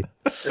town, aye.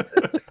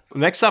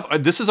 Next up,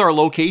 this is our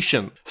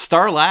location.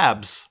 Star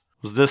Labs.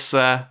 Was this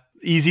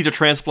easy to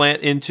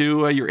transplant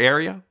into your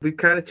area? We've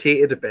kind of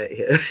cheated a bit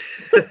here.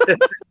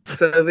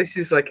 So this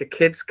is like a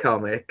kid's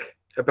comic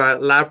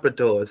about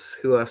Labradors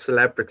who are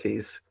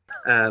celebrities.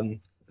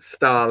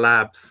 Star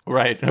Labs.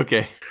 Right,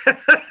 okay.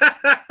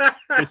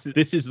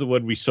 This is the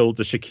one we sold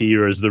to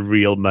Shakira as the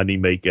real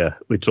moneymaker.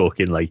 We're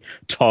talking like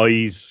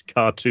toys,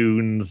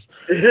 cartoons,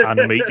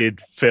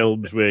 animated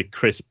films where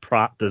Chris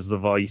Pratt does the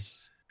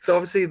voice. So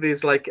obviously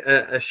there's like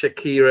a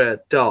Shakira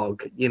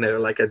dog,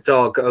 like a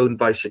dog owned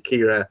by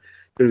Shakira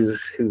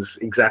who's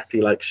exactly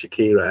like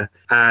Shakira.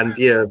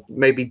 And,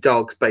 maybe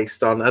dogs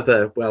based on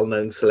other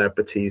well-known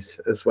celebrities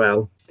as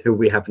well, who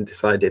we haven't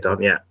decided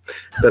on yet.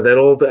 But they're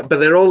all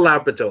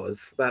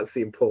Labradors. That's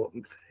the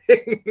important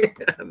thing.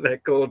 And they're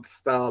called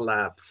Star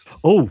Labs.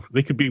 Oh,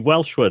 they could be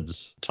Welsh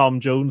ones. Tom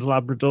Jones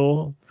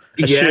Labrador.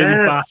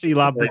 Shirley Bassey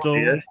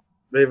Labrador.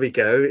 There we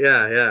go.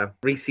 Yeah.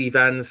 Reese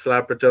Evans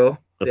Labrador.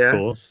 Of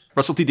course.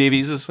 Russell T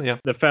Davies is, yeah.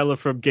 The fella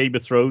from Game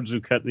of Thrones who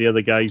cut the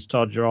other guy's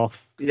Todger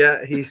off.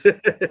 Yeah, he's...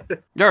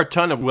 There are a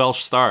ton of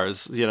Welsh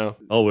stars,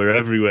 Oh, we're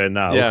everywhere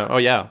now. Yeah, oh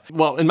yeah.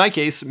 Well, in my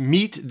case,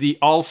 meet the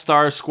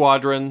All-Star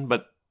Squadron,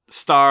 but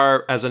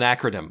STAR as an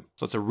acronym.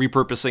 So it's a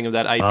repurposing of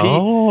that IP.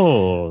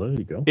 Oh, there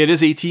you go. It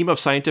is a team of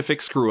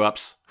scientific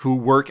screw-ups who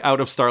work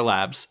out of Star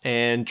Labs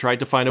and try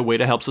to find a way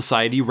to help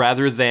society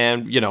rather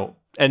than,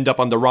 end up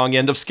on the wrong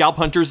end of Scalp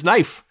Hunter's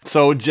knife.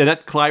 So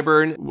Jeanette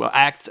Clyburn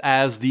acts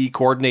as the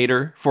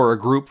coordinator for a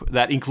group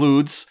that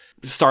includes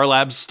Star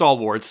Labs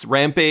stalwarts: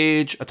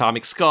 Rampage,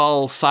 Atomic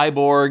Skull,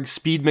 Cyborg,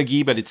 Speed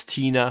McGee, but it's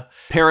Tina,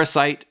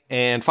 Parasite,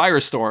 and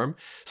Firestorm.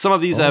 Some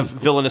of these have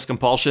villainous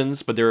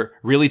compulsions, but they're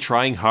really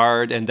trying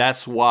hard, and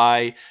that's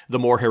why the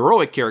more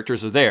heroic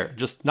characters are there.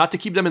 Just not to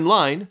keep them in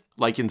line,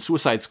 like in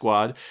Suicide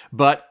Squad,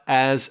 but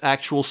as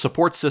actual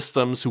support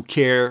systems who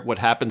care what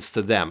happens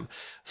to them.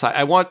 So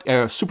I want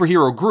a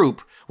superhero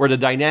group where the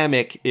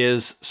dynamic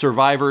is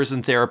survivors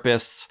and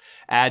therapists,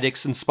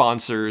 addicts and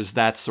sponsors,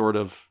 that sort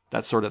of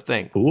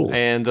thing. Cool.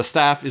 And the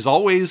staff is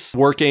always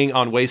working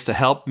on ways to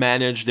help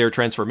manage their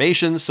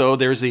transformations, so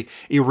there's a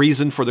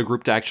reason for the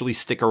group to actually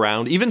stick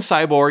around. Even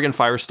Cyborg and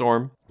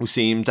Firestorm, who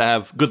seem to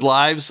have good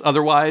lives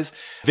otherwise.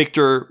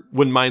 Victor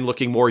wouldn't mind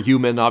looking more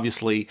human,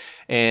 obviously.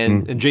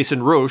 And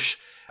Jason Roche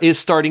is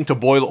starting to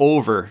boil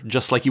over,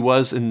 just like he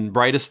was in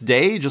Brightest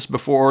Day, just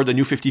before the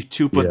New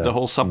 52 put the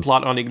whole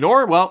subplot on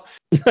ignore. Well,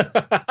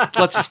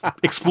 let's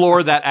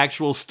explore that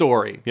actual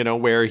story,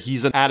 where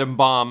he's an atom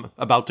bomb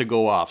about to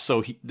go off.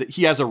 So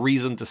he has a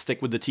reason to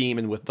stick with the team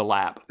and with the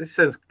lab. This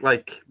sounds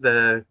like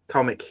the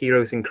comic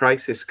Heroes in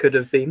Crisis could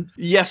have been.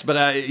 Yes, but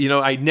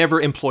I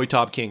never employ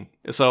Tom King.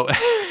 So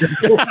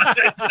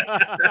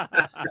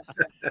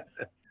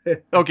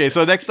okay,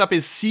 so next up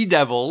is Sea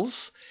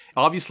Devils.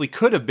 Obviously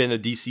could have been a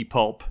DC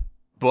Pulp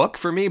book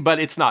for me, but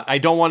it's not. I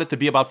don't want it to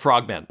be about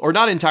frogmen, or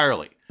not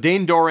entirely.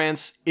 Dane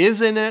Dorrance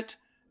is in it,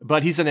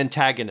 but he's an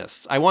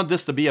antagonist. I want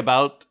this to be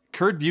about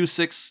Kurt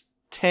Busiek's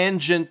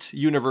tangent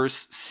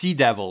universe Sea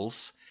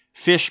Devils,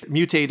 Fish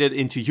mutated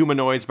into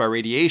humanoids by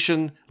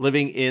radiation,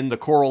 living in the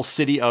coral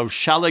city of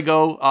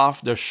Chalago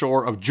off the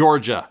shore of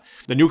Georgia.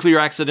 The nuclear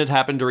accident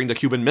happened during the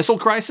Cuban Missile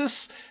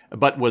Crisis,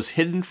 but was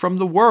hidden from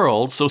the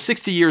world. So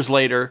 60 years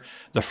later,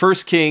 the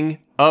first king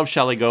of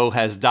Chalago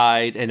has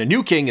died and a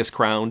new king is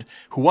crowned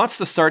who wants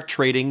to start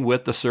trading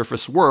with the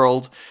surface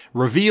world,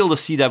 reveal the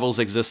Sea Devil's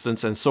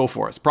existence, and so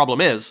forth. Problem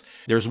is,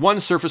 there's one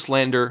surface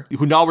lander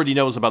who already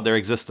knows about their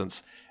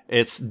existence.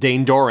 It's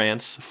Dane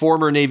Dorrance,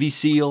 former Navy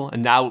SEAL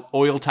and now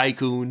oil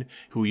tycoon,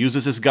 who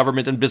uses his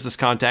government and business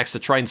contacts to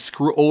try and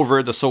screw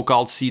over the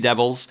so-called Sea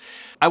Devils.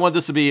 I want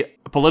this to be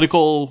a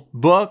political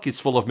book.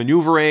 It's full of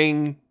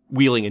maneuvering,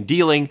 wheeling and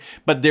dealing,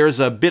 but there's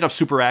a bit of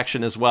super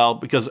action as well,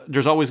 because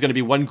there's always going to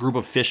be one group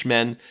of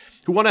fishmen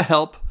who want to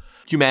help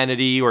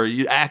humanity or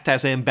act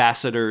as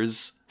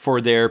ambassadors for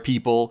their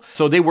people.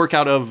 So they work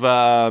out of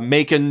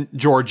Macon,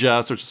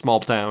 Georgia, such a small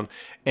town,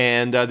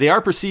 and they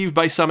are perceived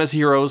by some as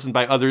heroes and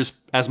by others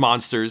as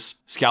monsters.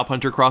 Scalp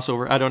Hunter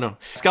crossover, I don't know.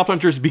 Scalp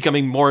Hunter is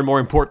becoming more and more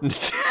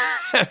important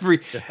every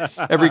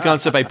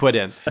concept I put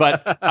in.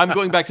 But I'm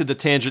going back to the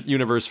Tangent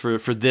universe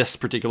for this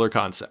particular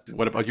concept.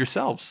 What about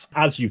yourselves?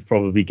 As you've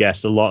probably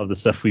guessed, a lot of the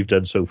stuff we've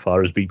done so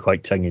far has been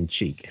quite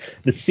tongue-in-cheek.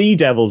 The Sea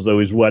Devils, though,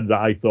 is one that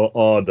I thought,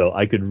 oh no,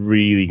 I could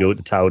really go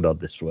to town on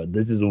this one.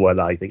 This is the one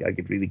I think I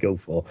could really go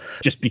for.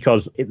 Just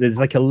because there's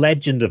like a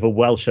legend of a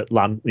Welsh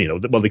Atlantis,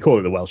 well, they call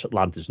it the Welsh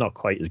Atlantis, not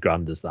quite as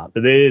grand as that.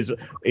 But there is,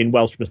 in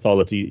Welsh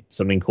mythology,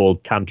 something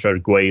called Cantre'r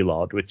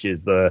Gwaelod, which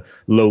is the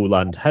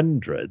Lowland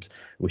Hundred,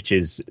 which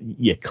is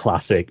your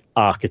classic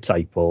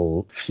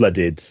archetypal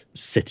flooded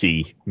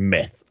city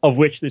myth, of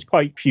which there's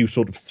quite few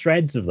sort of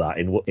threads of that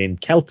in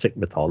Celtic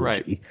mythology.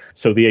 Right.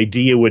 So the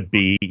idea would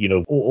be,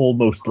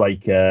 almost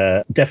like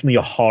definitely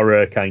a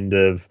horror kind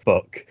of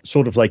book,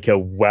 sort of like a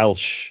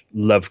Welsh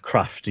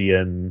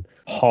Lovecraftian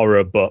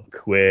horror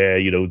book where,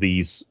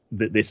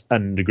 this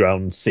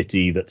underground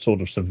city that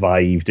sort of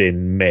survived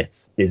in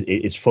myth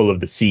is full of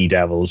the Sea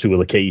Devils who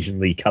will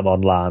occasionally come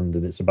on land,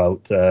 and it's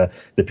about the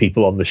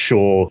people on the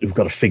shore who've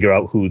got to figure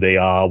out who they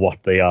are,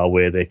 what they are,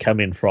 where they're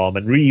coming from,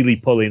 and really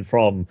pulling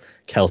from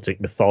Celtic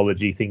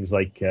mythology, things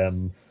like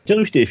I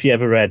don't know if you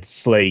ever read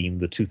Slain,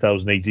 the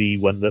 2000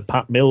 AD one that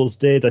Pat Mills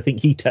did. I think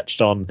he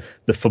touched on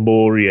the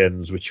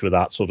Fomorians, which were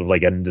that sort of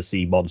like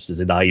undersea monsters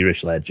in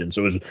Irish legends.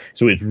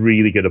 So it's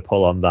really going to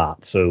pull on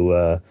that.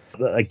 So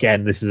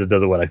again, this is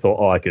another one I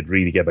thought, I could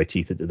really get my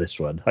teeth into this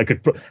one.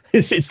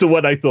 It's the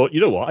one I thought,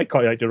 you know what, I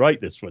quite like to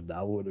write this one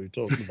now. What are we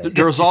talking about?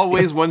 There's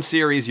always one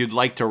series you'd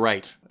like to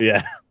write.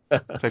 Yeah.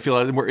 So I feel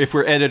like if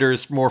we're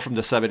editors more from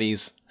the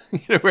 70s,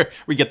 where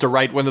we get to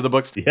write one of the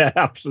books. Yeah,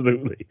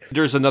 absolutely.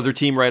 There's another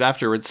team right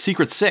after. It's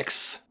Secret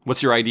Six.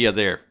 What's your idea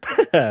there?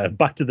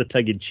 Back to the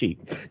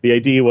tongue-in-cheek. The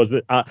idea was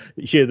that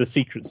here the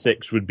Secret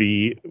Six would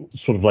be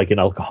sort of like an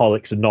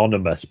Alcoholics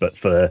Anonymous, but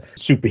for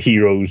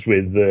superheroes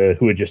with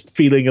who are just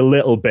feeling a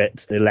little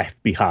bit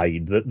left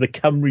behind. The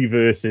Cymru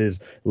versus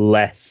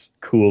less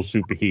cool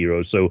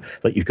superheroes. So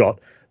like you've got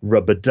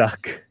Rubber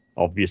Duck,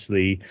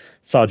 obviously,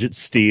 Sergeant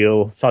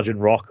Steel, Sergeant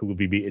Rock, who will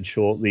be meeting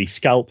shortly,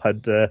 Scalp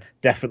Hunter,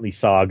 definitely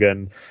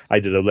Sargon. I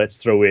don't know, let's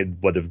throw in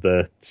one of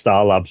the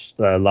Star Labs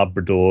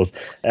Labradors.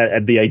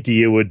 And the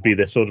idea would be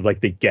that sort of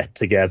like they get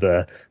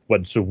together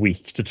once a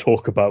week to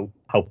talk about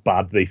how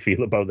bad they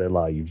feel about their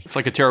lives. It's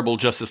like a terrible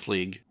Justice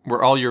League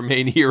where all your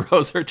main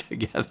heroes are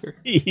together.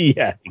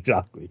 Yeah,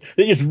 exactly.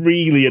 They're just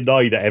really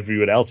annoyed at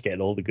everyone else getting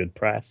all the good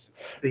press.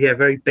 Yeah,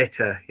 very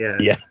bitter. Yeah.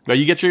 Yeah. But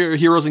you get your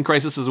heroes in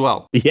crisis as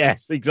well.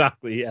 Yes,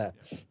 exactly. Yeah.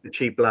 The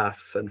cheap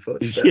laughs,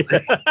 unfortunately.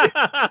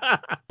 Yeah.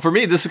 For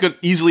me, this could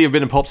easily have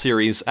been a pulp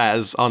series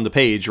as on the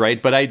page, right?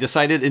 But I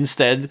decided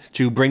instead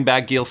to bring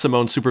back Gail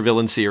Simone's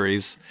supervillain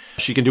series.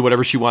 She can do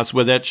whatever she wants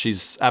with it.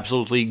 She's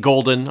absolutely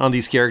golden on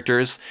these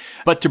characters.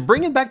 But to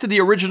bring it back to the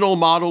original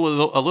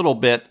model a little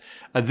bit,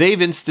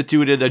 they've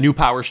instituted a new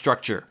power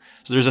structure.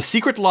 So there's a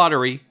secret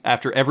lottery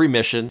after every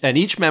mission, and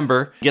each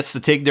member gets to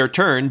take their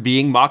turn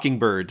being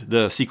Mockingbird,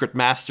 the secret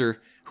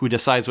master who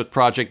decides what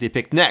project they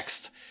pick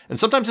next. And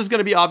sometimes it's going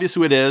to be obvious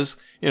who it is.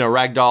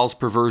 Ragdoll's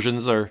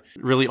perversions are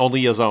really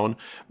only his own.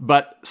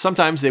 But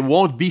sometimes they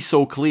won't be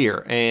so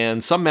clear.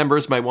 And some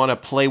members might want to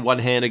play one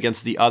hand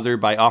against the other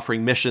by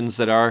offering missions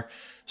that are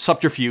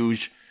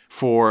subterfuge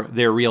for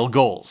their real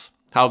goals.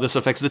 How this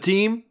affects the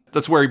team?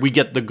 That's where we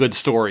get the good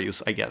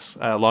stories, I guess,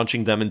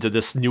 launching them into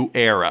this new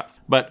era.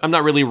 But I'm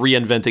not really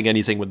reinventing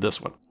anything with this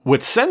one.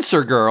 With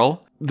Censor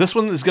Girl, this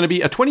one is going to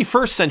be a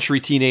 21st century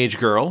teenage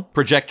girl,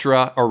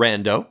 Projectra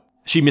Orando.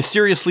 She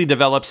mysteriously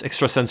develops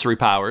extrasensory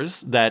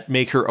powers that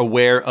make her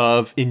aware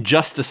of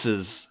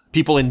injustices,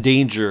 people in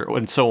danger,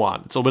 and so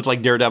on. It's a little bit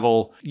like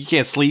Daredevil. You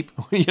can't sleep,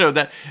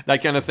 that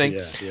kind of thing.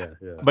 Yeah.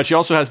 But she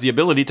also has the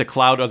ability to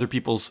cloud other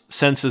people's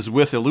senses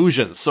with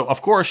illusions. So,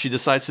 of course, she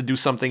decides to do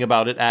something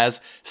about it as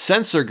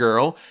Censor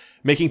Girl,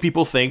 making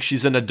people think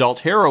she's an adult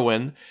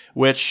heroine,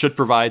 which should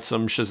provide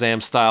some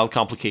Shazam-style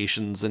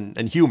complications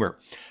and humor.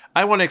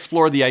 I want to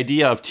explore the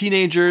idea of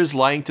teenagers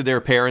lying to their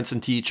parents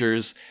and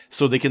teachers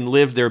so they can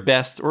live their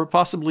best or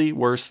possibly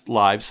worst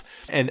lives.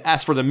 And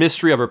as for the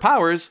mystery of her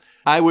powers,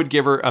 I would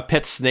give her a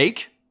pet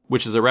snake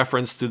which is a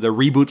reference to the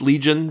Reboot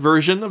Legion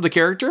version of the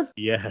character.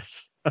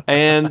 Yes.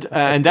 And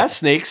that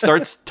snake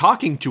starts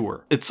talking to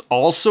her. It's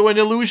also an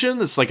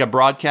illusion. It's like a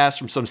broadcast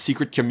from some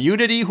secret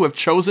community who have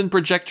chosen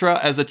Projectra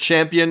as a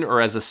champion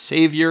or as a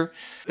savior.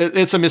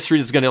 It's a mystery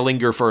that's going to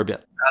linger for a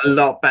bit. A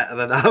lot better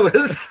than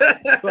ours.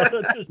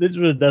 This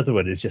was another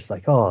one. It's just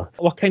like, oh,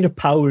 what kind of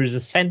power is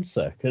a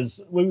censor?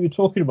 Because when we were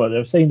talking about it, I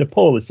was saying to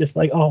Paul, it's just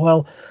like, oh,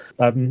 well,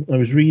 I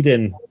was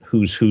reading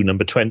Who's Who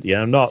number 20,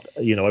 and I'm not,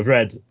 I've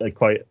read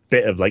quite a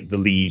bit of like the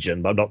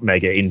Legion, but I'm not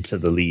mega into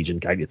the Legion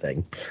kind of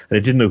thing. And I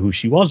didn't know who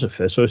she was at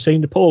first. So I was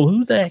saying to Paul,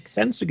 who the heck's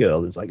Censor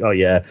Girl? It's like, oh,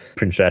 yeah,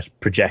 Princess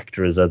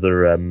Projectra's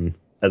other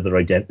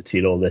identity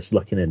and all this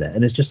looking in it.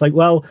 And it's just like,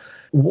 well,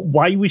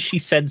 why was she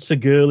Censor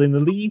Girl in the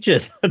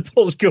Legion? And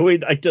Paul's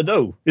going, I don't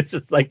know. It's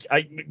just like,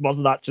 it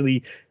wasn't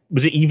actually...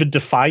 Was it even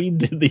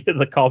defined in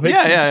the comics?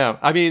 Yeah.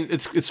 I mean,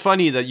 it's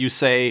funny that you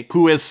say,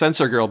 who is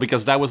Censor Girl?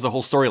 Because that was the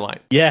whole storyline.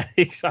 Yeah,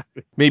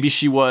 exactly. Maybe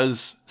she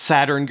was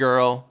Saturn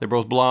Girl. They're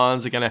both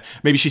blondes.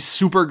 Maybe she's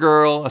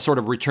Supergirl, a sort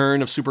of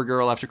return of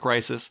Supergirl after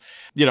Crisis.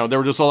 There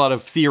were just a lot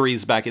of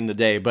theories back in the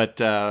day,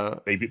 but...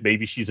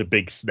 Maybe she's a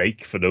big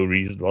snake for no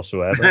reason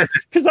whatsoever.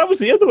 Because that was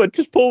the other one.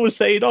 Because Paul was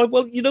saying, oh,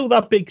 well,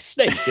 that big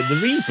snake in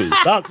the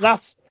reboot?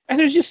 That's... And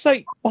it was just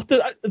like, what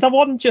that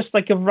wasn't just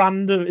like a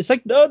random... It's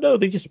like, no,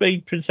 they just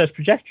made Princess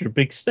Projectra a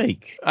big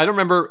snake. I don't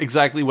remember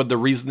exactly what the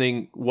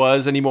reasoning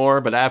was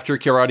anymore, but after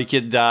Karate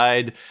Kid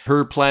died,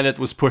 her planet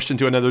was pushed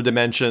into another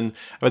dimension.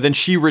 But then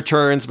she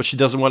returns, but she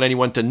doesn't want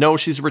anyone to know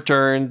she's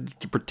returned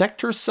to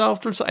protect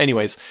herself from...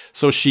 Anyways,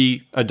 so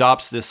she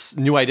adopts this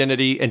new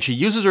identity, and she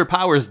uses her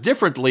powers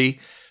differently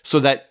so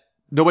that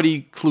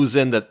nobody clues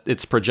in that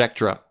it's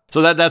Projectra.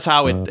 So that's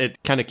how it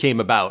kind of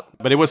came about.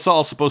 But it was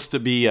all supposed to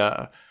be...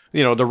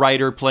 the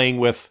writer playing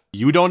with,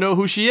 you don't know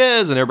who she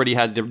is, and everybody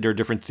had their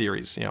different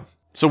theories. Yeah.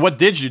 So what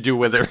did you do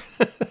with her?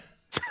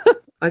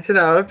 I don't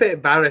know. I'm a bit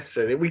embarrassed,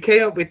 really. We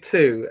came up with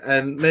two,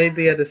 and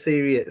maybe had a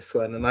serious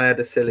one, and I had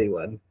a silly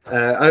one.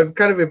 I'm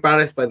kind of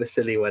embarrassed by the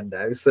silly one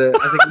now, so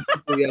I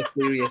think we should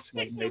do a serious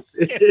one.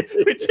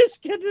 We're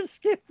just going to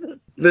skip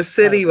this. The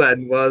silly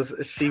one was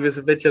she was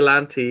a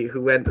vigilante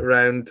who went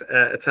around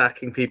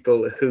attacking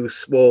people who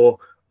swore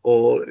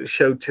or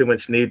showed too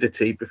much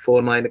nudity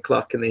before 9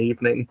 o'clock in the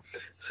evening.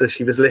 So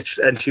she was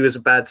and she was a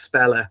bad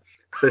speller.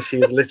 So she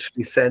was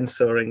literally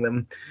censoring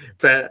them.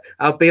 But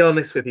I'll be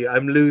honest with you,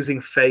 I'm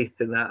losing faith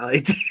in that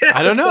idea.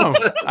 I don't know.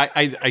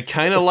 I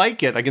kind of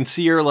like it. I can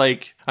see her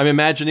I'm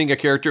imagining a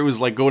character who's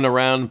going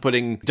around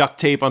putting duct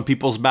tape on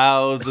people's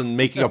mouths and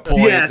making a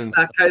point. Yes,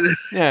 that kind of...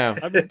 Yeah.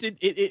 I mean,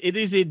 it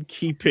is in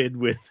keeping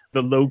with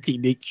the low-key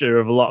nature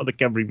of a lot of the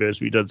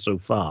Camryverse we've done so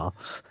far.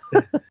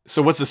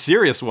 So what's the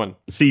serious one?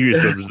 The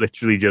serious one was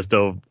literally just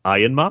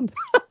Iron Man.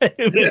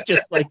 It was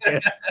just like...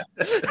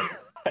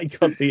 I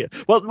got the...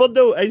 Well,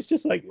 no, it's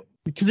just like...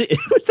 Because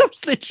that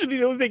was literally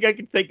the only thing I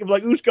could think of.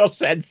 Like, who's got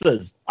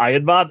sensors?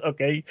 Iron Man,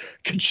 okay.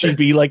 Could she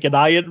be like an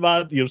Iron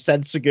Man?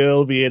 Sensor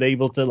Girl being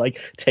able to,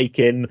 take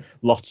in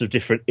lots of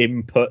different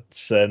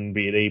inputs and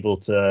being able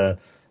to...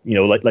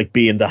 like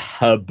being the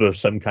hub of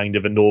some kind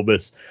of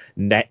enormous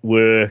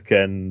network,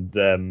 and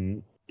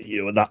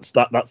that's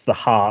the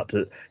heart.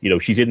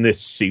 She's in this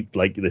suit,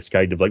 like this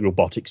kind of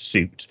robotic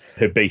suit.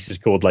 Her base is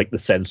called the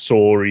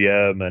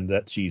Sensorium, and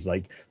that she's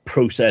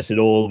processing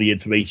all the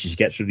information she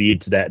gets from the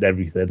internet and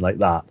everything like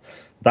that.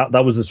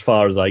 That was as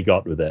far as I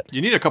got with it.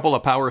 You need a couple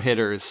of power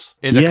hitters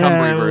in the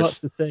Camryverse. Well,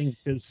 that's the thing,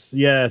 because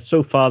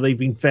so far they've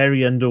been very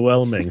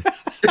underwhelming.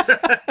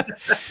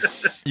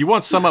 You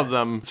want some of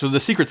them. So the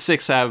Secret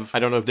Six have, I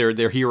don't know if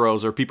they're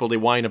heroes or people they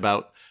whine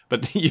about,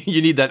 but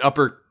you need that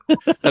upper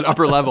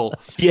level.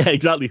 Yeah,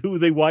 exactly. Who are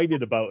they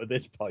whining about at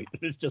this point?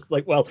 It's just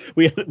well,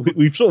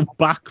 we've sort of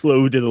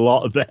backloaded a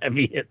lot of the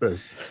heavy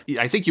hitters.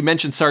 I think you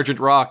mentioned Sergeant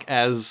Rock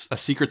as a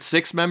Secret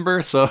Six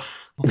member, so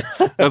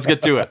let's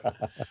get to it.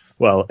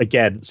 Well,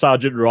 again,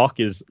 Sergeant Rock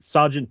is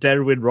Sergeant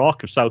Derwin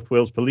Rock of South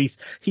Wales Police.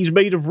 He's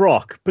made of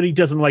rock, but he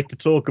doesn't like to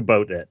talk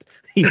about it.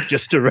 He's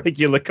just a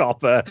regular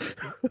copper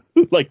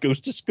who goes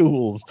to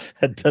schools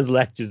and does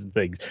lectures and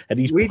things. And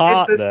we did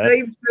the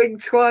same thing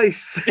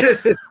twice.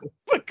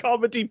 For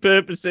comedy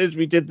purposes,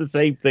 we did the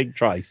same thing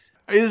twice.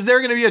 Is there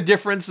going to be a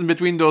difference in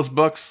between those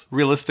books,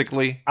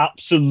 realistically?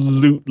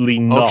 Absolutely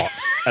not. Okay.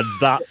 And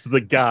that's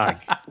the gag.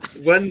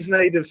 One's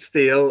made of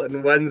steel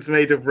and one's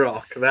made of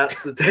rock.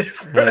 That's the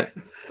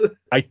difference. Right.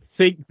 I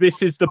think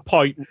this is the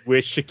point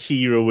where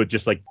Shakira would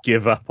just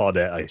give up on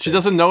it. She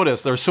doesn't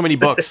notice. There are so many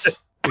books.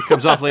 It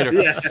comes off later.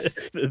 Yeah.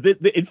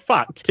 In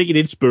fact, taking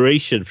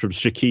inspiration from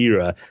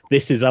Shakira,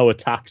 this is our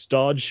tax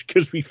dodge,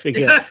 because we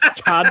figure,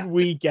 can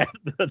we get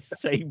the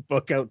same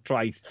book out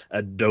twice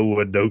and no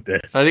one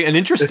notice? I think an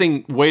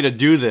interesting way to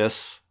do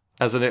this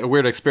as a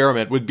weird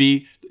experiment would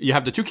be, you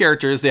have the two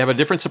characters, they have a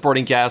different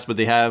supporting cast, but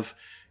they have,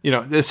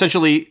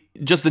 essentially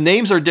just the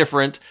names are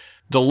different,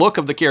 the look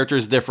of the character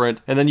is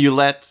different, and then you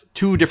let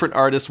two different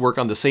artists work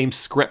on the same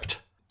script.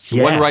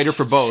 Yes. One writer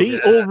for both. See,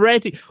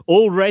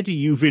 already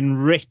you've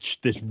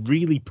enriched this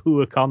really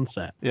poor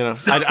concept.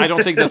 I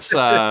don't think that's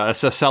a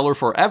seller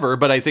forever,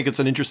 but I think it's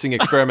an interesting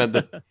experiment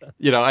that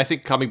I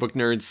think comic book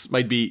nerds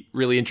might be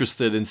really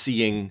interested in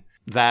seeing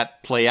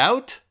that play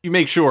out. You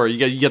make sure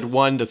you get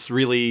one that's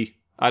really,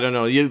 I don't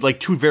know, you like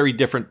two very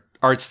different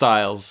art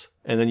styles,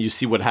 and then you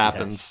see what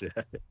happens.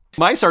 Yes.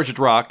 My Sergeant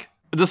Rock,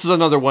 this is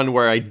another one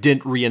where I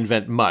didn't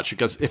reinvent much,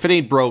 because if it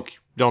ain't broke,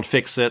 don't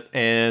fix it.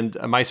 And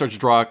My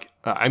Sergeant Rock,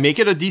 I make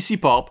it a DC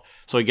pulp,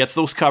 so it gets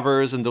those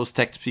covers and those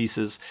text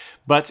pieces,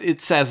 but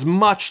it's as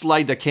much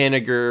like the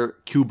Kanigher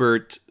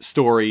Kubert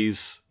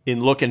stories in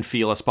look and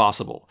feel as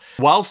possible,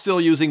 while still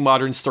using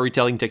modern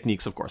storytelling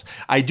techniques, of course.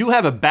 I do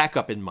have a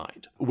backup in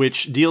mind,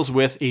 which deals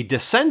with a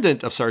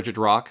descendant of Sergeant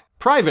Rock,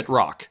 Private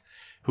Rock,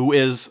 who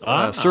is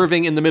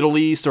serving in the Middle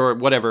East or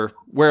wherever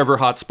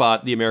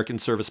hotspot the American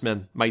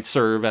servicemen might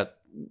serve at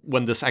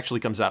when this actually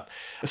comes out.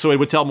 So it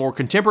would tell more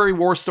contemporary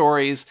war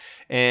stories,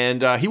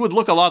 and he would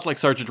look a lot like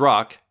Sergeant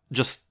Rock,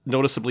 just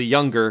noticeably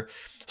younger.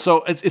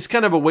 So it's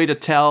kind of a way to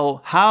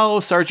tell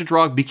how Sergeant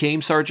Rock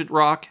became Sergeant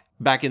Rock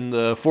back in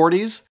the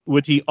 40s.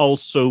 Would he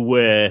also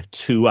wear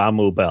two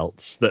ammo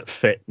belts that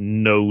fit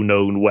no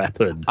known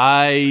weapon?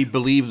 I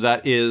believe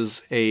that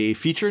is a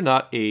feature,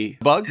 not a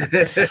bug.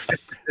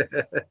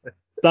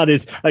 That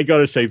is, I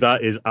gotta say,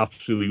 that is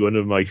absolutely one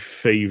of my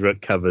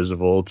favorite covers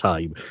of all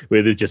time,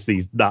 where there's just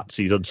these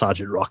Nazis on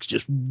Sergeant Rock's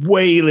just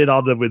wailing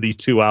on them with these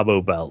two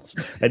ammo belts.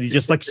 And he's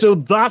just like, so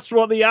that's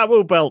what the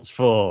ammo belt's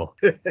for.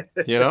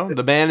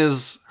 The man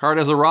is hard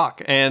as a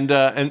rock. And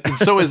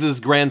so is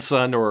his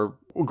grandson or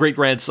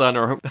great-grandson,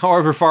 or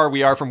however far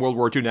we are from World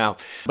War II now.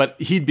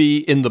 But he'd be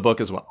in the book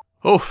as well.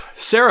 Oh,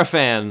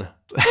 Seraphan.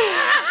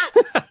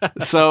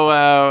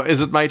 So,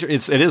 is it my turn?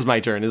 It is my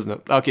turn, isn't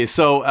it? Okay,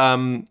 so,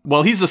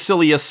 he's the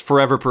silliest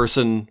forever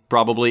person,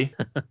 probably.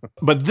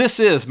 But this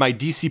is my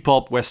DC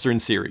Pulp Western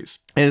series.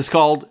 And it's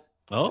called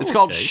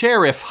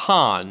Sheriff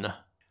Han.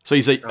 So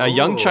he's a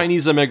young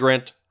Chinese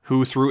immigrant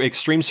who, through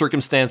extreme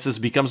circumstances,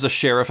 becomes the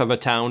sheriff of a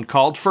town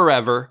called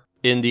Forever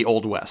in the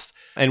Old West.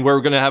 And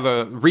we're going to have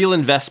a real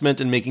investment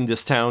in making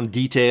this town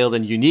detailed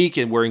and unique,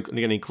 and we're going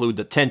to include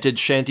the tented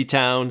shanty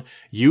town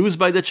used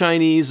by the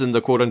Chinese in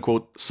the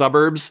quote-unquote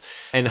suburbs.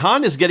 And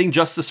Han is getting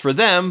justice for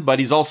them, but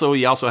he also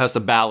has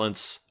to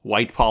balance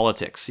white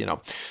politics,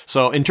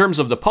 So in terms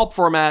of the pulp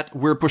format,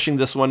 we're pushing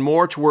this one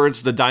more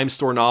towards the dime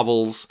store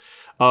novels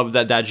of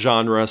that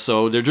genre.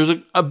 So there's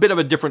a bit of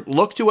a different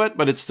look to it,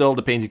 but it's still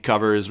the painted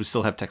covers. We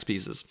still have text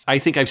pieces. I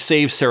think I've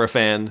saved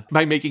Seraphan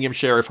by making him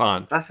Sheriff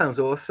Han. That sounds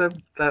awesome.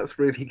 That's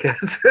really good.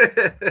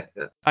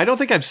 I don't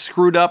think I've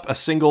screwed up a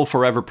single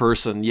Forever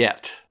person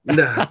yet.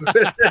 No.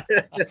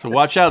 So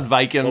watch out,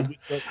 Viking.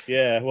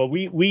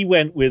 We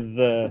went with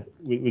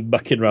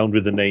mucking around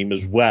with the name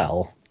as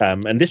well.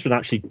 And this one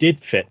actually did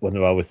fit one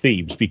of our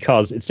themes,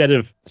 because instead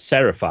of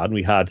Seraphan,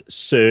 we had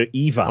Sir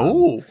Ivan.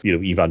 Oh.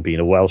 Ivan being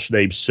a Welsh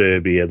name, Sir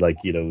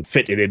being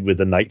fitting in with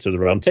the Knights of the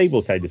Round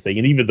Table kind of thing.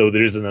 And even though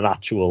there isn't an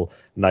actual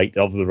Knight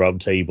of the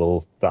Round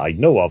Table that I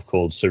know of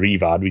called Sir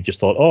Ivan, we just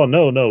thought, oh,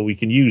 no, we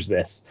can use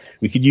this.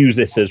 We could use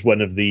this as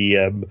one of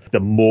the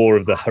more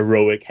of the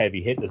heroic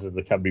heavy hitters of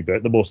the Cymru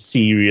Belt, the more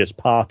serious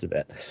part of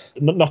it.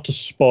 Not to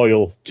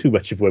spoil too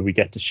much of when we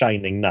get to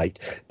Shining Knight,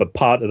 but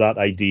part of that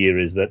idea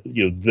is that,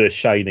 the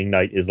Shining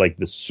Knight is like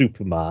the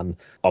Superman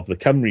of the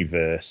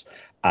Cymruverse,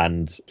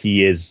 and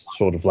he is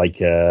sort of like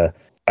a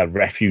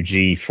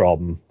refugee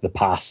from the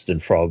past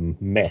and from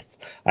myth,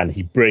 and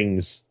he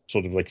brings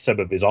sort of like some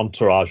of his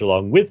entourage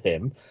along with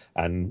him,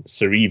 and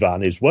Sir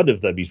Ivan is one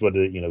of them. He's one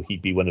of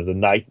he'd be one of the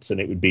knights,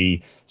 and it would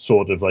be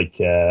sort of like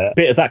a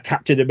bit of that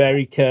Captain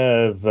America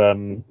of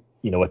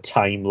a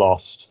time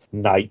lost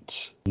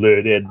knight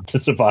learning to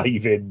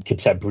survive in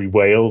contemporary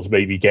Wales,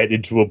 maybe get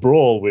into a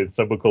brawl with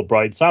someone called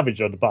Brian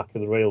Savage on the back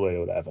of the railway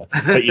or whatever.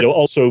 But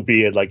also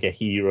being like a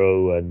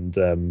hero. And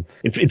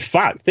in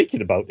fact,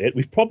 thinking about it,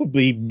 we've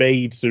probably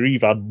made Sir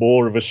Ivan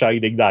more of a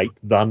Shining Knight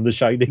than the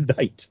Shining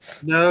Knight.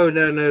 No.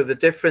 The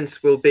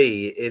difference will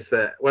be is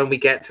that when we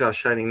get to our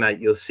Shining Knight,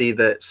 you'll see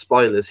that,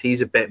 spoilers,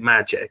 he's a bit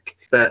magic,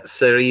 but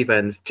Sir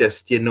Ivan's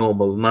just your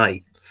normal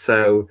knight.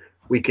 So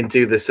we can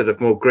do the sort of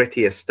more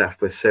grittier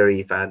stuff with Sir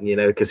Ivan,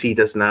 because he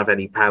doesn't have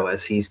any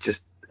powers. He's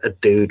just a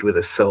dude with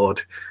a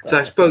sword. So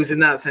I suppose in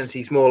that sense,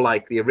 he's more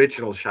like the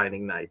original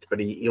Shining Knight,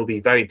 but he'll be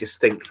very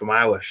distinct from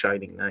our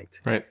Shining Knight.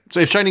 Right. So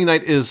if Shining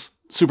Knight is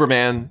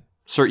Superman,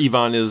 Sir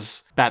Ivan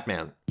is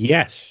Batman.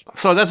 Yes.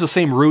 So that's the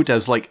same route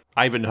as like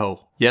Ivanhoe.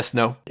 Yes,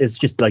 no? It's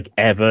just like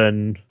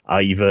Evan,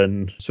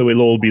 Ivan. So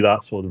it'll all be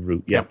that sort of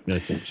route. Yeah, I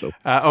think so.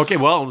 Okay,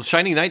 well,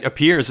 Shining Knight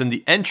appears in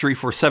the entry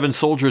for Seven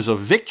Soldiers of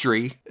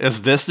Victory.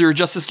 Is this your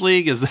Justice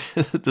League? Does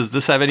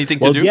this have anything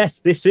to do? Well, yes,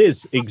 this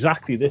is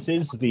exactly. This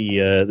is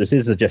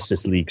the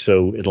Justice League.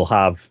 So it'll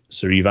have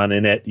Sir Ivan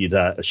in it. You'd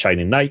have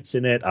Shining Knights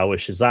in it. Our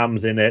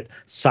Shazam's in it.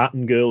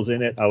 Saturn Girl's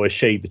in it. Our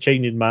Shade the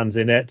Changing Man's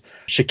in it.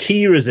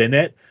 Shakira's in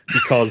it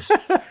because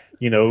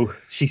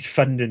she's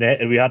funding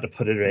it, and we had to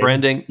put her in.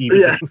 Branding.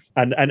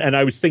 And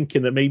I was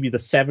thinking that maybe the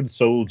Seventh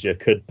Soldier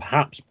could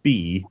perhaps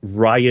be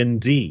Ryan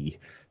D,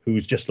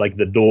 who's just like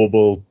the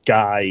normal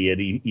guy, and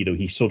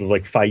he sort of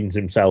like finds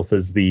himself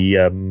as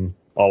the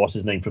what's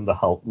his name from the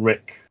Hulk?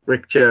 Rick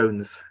Rick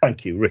Jones.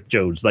 Thank you, Rick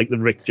Jones, like the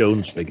Rick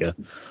Jones figure.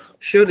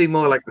 Surely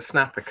more like the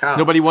Snapper car.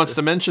 Nobody wants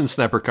to mention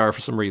Snapper Car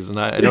for some reason.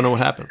 I don't know what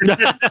happened.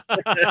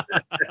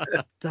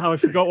 How I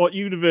forgot what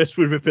universe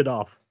we're ripping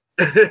off.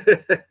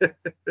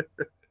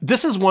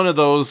 This is one of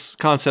those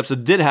concepts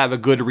that did have a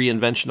good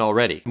reinvention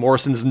already.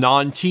 Morrison's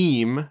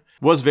non-team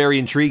was very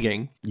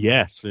intriguing.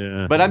 Yes,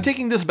 yeah. But I'm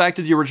taking this back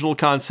to the original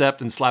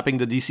concept and slapping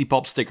the DC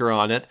Pulp sticker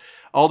on it.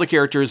 All the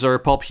characters are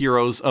pulp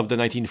heroes of the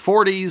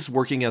 1940s,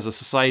 working as a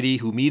society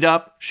who meet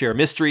up, share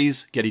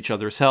mysteries, get each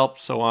other's help,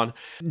 so on.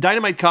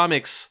 Dynamite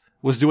Comics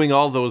was doing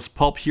all those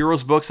pulp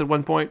heroes books at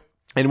one point,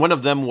 and one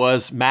of them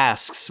was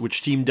Masks,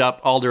 which teamed up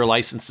all their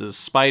licenses,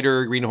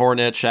 Spider, Green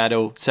Hornet,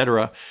 Shadow,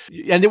 etc.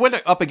 And they went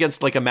up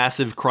against like a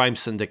massive crime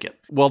syndicate.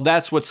 Well,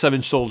 that's what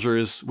Seven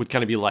Soldiers would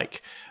kind of be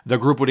like. The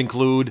group would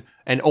include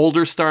an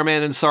older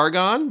Starman and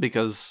Sargon,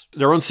 because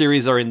their own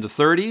series are in the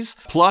 30s,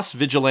 plus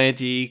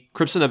Vigilante,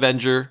 Crimson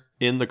Avenger,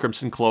 in the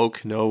Crimson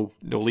Cloak, no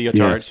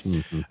leotard. Yes.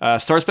 Mm-hmm.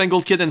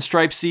 Star-Spangled Kid and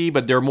Striped Sea,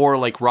 but they're more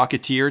like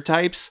Rocketeer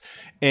types.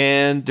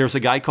 And there's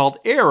a guy called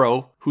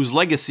Arrow, whose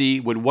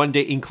legacy would one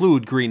day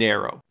include Green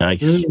Arrow.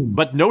 Nice.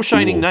 But no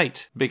Shining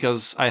Knight,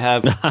 because I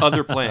have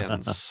other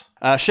plans.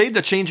 Shade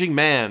the Changing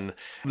Man.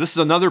 This is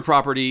another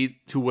property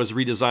who was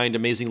redesigned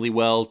amazingly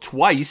well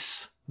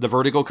twice. The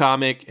Vertigo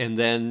comic, and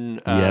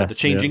then The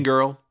Changing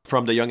Girl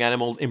from the Young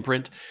Animal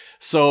imprint.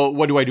 So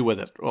what do I do with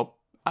it? Well,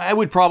 I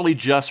would probably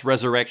just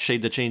resurrect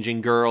Shade the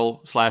Changing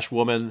Girl /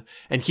 woman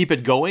and keep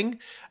it going,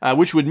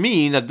 which would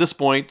mean at this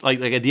point,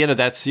 like at the end of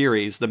that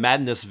series, the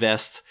Madness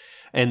Vest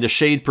and the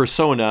Shade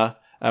persona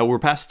were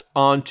passed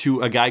on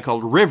to a guy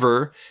called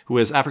River, who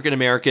is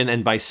African-American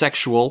and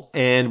bisexual,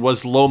 and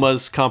was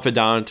Loma's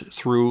confidant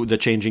through the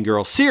Changing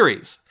Girl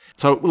series.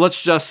 So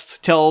let's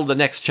just tell the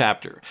next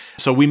chapter.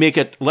 So we make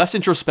it less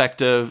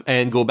introspective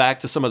and go back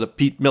to some of the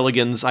Pete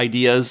Milligan's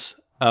ideas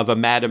of a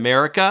Mad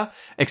America,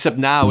 except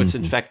now it's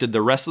infected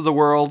the rest of the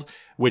world,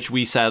 which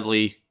we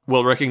sadly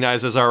will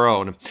recognize as our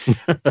own.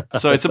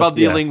 So it's about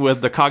dealing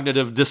with the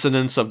cognitive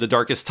dissonance of the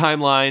darkest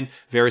timeline,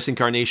 various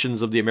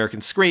incarnations of the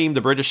American Scream,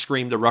 the British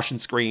Scream, the Russian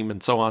Scream,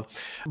 and so on.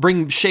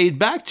 Bring Shade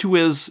back to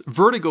his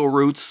Vertigo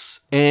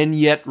roots, and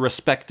yet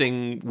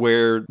respecting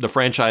where the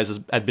franchise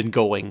had been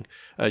going,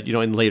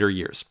 in later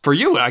years. For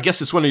you, I guess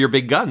it's one of your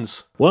big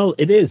guns. Well,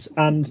 it is.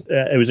 And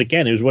it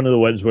was one of the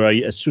ones where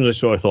as soon as I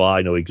saw it, I thought,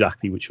 I know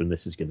exactly which one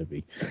this is going to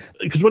be.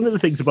 Because one of the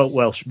things about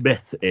Welsh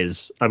myth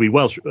is,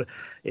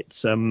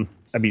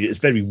 it's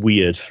very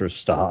weird for a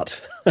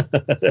start.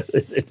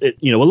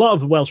 A lot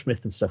of Welsh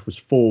myth and stuff was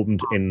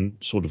formed in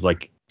sort of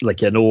like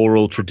an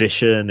oral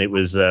tradition. It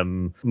was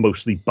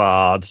mostly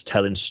bards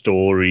telling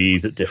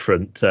stories at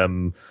different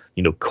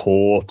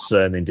courts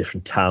and in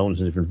different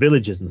towns and different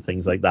villages and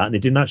things like that, and it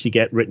didn't actually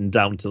get written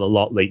down till a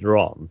lot later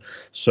on.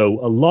 So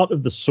a lot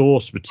of the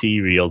source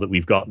material that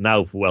we've got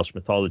now for Welsh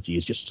mythology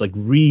is just like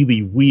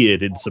really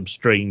weird in some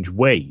strange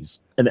ways,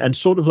 and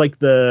sort of like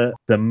the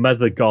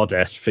mother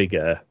goddess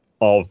figure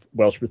of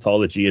Welsh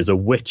mythology is a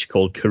witch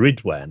called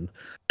Ceridwen.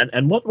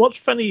 And what's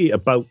funny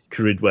about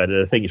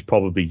Ceridwen, I think, is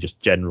probably just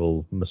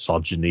general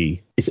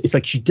misogyny. It's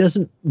like she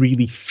doesn't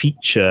really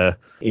feature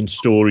in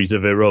stories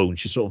of her own.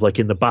 She's sort of like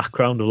in the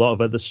background of a lot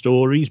of other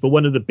stories. But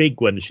one of the big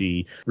ones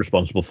she's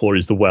responsible for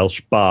is the Welsh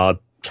bard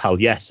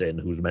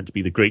Taliesin, who's meant to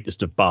be the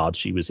greatest of bards.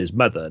 She was his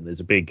mother, and there's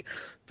a big,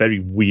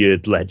 very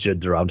weird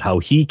legend around how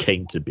he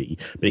came to be.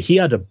 But he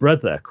had a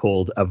brother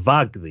called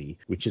Avagddi,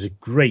 which is a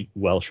great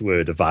Welsh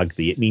word,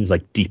 Avagddi. It means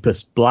like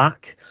deepest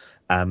black.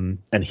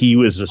 And he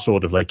was a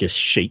sort of like a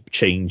shape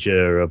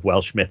changer of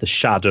Welsh myth, a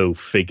shadow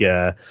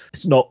figure.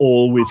 It's not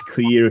always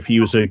clear if he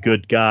was a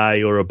good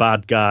guy or a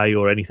bad guy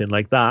or anything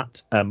like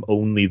that,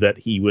 only that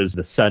he was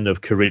the son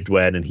of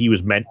Ceridwen, and he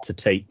was meant to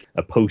take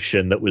a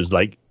potion that was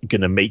like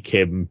going to make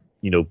him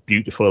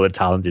beautiful and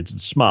talented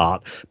and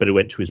smart, but it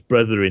went to his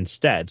brother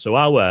instead. So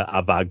our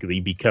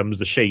Avagddi becomes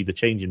the Shade the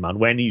Changing Man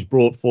when he's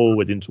brought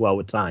forward into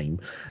our time,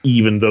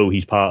 even though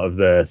he's part of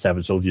the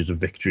Seven Soldiers of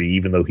Victory,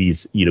 even though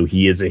he's,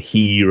 he is a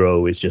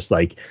hero. It's just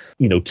like,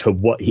 to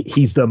what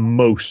he's the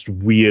most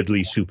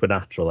weirdly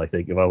supernatural, I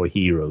think, of our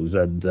heroes.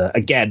 And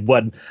again,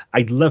 one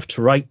I'd love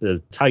to write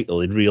the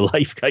title in real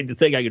life kind of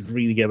thing. I could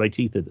really get my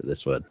teeth into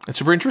this one. It's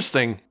super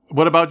interesting.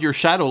 What about your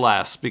Shadow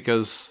Lass?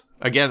 Because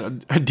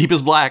again, deep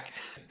as black.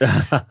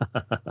 I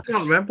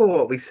can't remember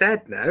what we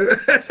said now.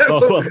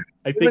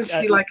 I think was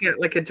she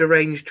like a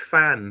deranged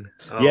fan?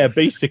 Yeah,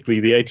 basically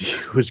the idea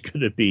was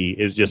going to be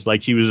is just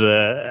like she was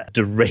a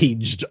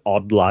deranged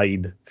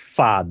online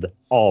fan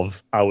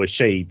of our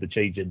Shade the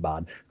Changing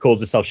Man,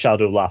 calls herself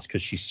Shadow Lass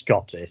because she's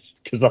Scottish,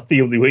 because that's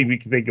the only way we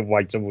can think of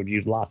why someone would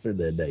use Lass in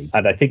their name.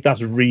 And I think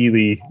that's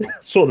really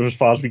sort of as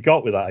far as we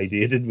got with that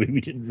idea, didn't we? We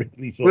didn't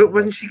really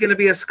wasn't she going to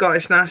be a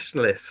Scottish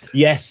nationalist?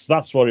 Yes,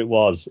 that's what it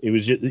was. It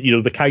was just,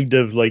 the kind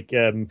of like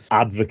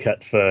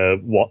advocate for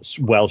what's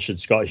Welsh and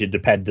Scottish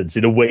independence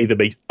in a way that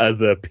makes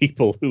other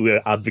people who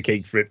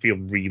advocate for it feel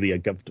really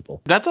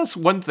uncomfortable. That's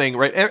one thing,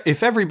 right?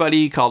 If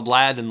everybody called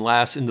lad and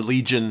lass in the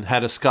Legion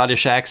had a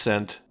Scottish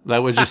accent,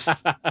 that would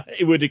just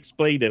It would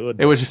explain it,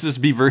 wouldn't it would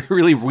just be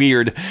really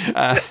weird.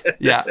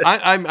 Yeah,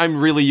 I'm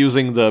really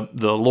using the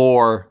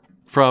lore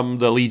from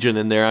the Legion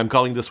in there. I'm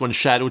calling this one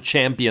Shadow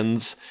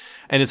Champions,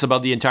 and it's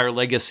about the entire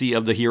legacy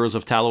of the heroes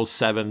of Talos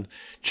 7,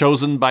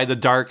 chosen by the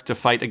dark to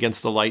fight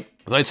against the light.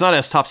 It's not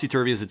as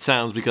topsy-turvy as it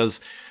sounds, because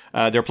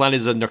their planet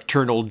is a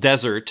nocturnal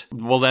desert.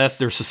 Well, that's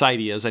their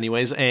society is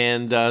anyways,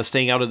 and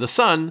staying out of the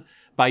sun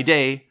by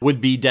day would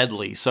be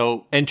deadly.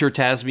 So enter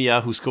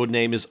Tasmia, whose code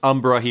name is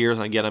Umbra here.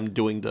 And again, I'm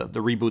doing the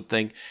reboot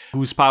thing,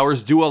 whose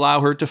powers do allow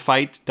her to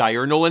fight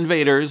diurnal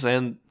invaders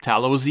and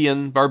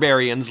Talosian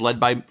barbarians led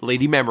by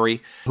Lady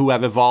Memory, who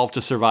have evolved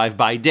to survive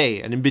by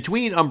day. And in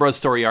between Umbra's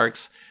story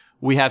arcs,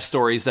 we have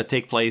stories that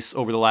take place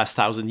over the last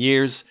 1,000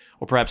 years,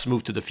 or perhaps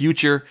move to the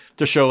future,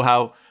 to show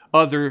how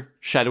other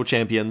Shadow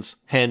Champions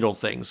handle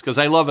things. Because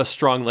I love a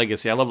strong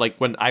legacy. I love like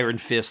when Iron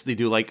Fist, they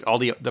do like all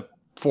the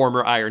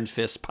former Iron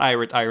Fist,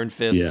 pirate Iron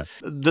Fist. Yeah.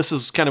 This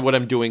is kind of what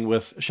I'm doing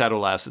with Shadow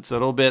Lass. It's a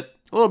little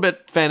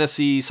bit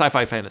fantasy,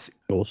 sci-fi fantasy.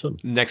 Awesome.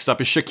 Next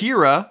up is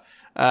Shakira.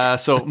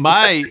 So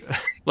my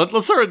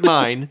let's start with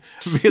mine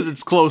because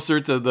it's closer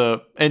to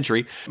the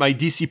entry. My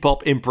DC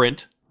Pulp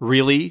imprint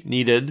really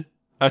needed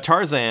a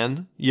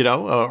Tarzan,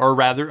 or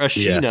rather a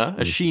Sheena,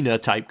 a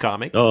Sheena type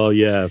comic. Oh,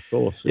 yeah, of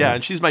course. Yeah,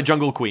 and she's my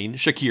jungle queen,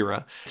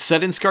 Shakira.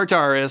 Set in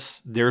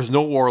Skartaris, there's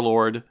no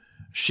warlord.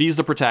 She's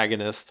the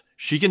protagonist.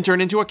 She can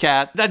turn into a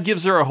cat. That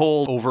gives her a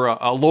hold over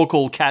a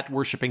local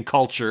cat-worshipping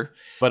culture,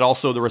 but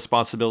also the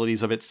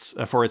responsibilities of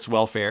for its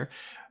welfare.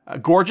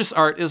 Gorgeous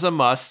art is a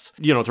must,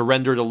 to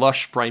render the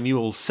lush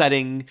primeval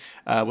setting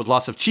with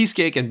lots of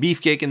cheesecake and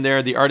beefcake in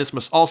there. The artist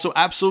must also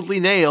absolutely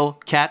nail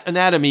cat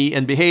anatomy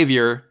and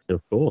behavior.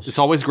 Of course. It's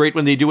always great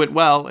when they do it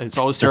well, and it's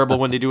always terrible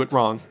when they do it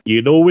wrong.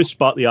 You can always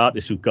spot the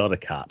artist who got a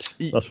cat.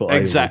 That's what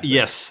Exactly.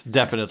 Yes,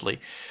 definitely.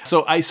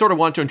 So I sort of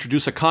want to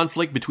introduce a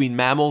conflict between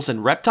mammals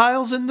and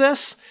reptiles in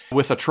this,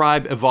 with a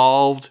tribe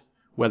evolved,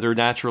 whether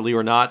naturally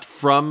or not,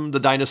 from the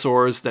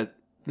dinosaurs that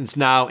is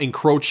now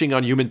encroaching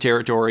on human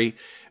territory,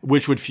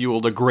 which would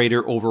fuel the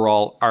greater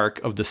overall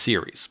arc of the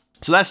series.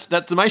 So that's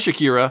my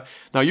Shakira.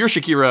 Now your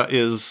Shakira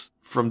is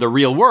from the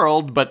real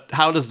world, but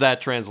how does that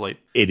translate?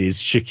 It is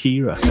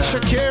Shakira.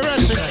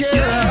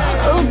 Shakira.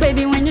 Oh,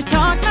 baby, when you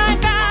talk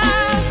like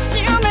that,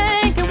 you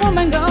make a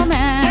woman go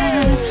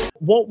mad.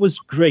 What was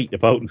great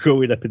about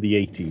growing up in the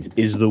 80s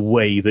is the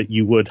way that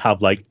you would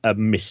have like a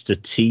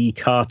Mr. T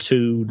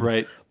cartoon.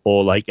 Right.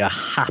 Or like a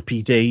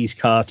Happy Days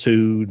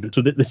cartoon.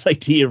 So this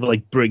idea of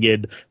like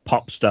bringing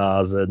pop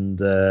stars and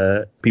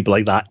people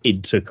like that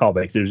into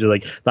comics, it was just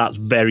like, that's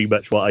very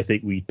much what I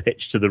think we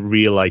pitched to the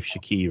real life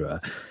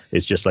Shakira.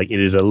 It's just like,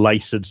 it is a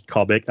licensed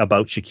comic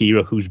about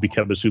Shakira who's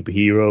become a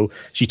superhero.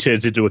 She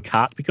turns into a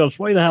cat because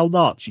why the hell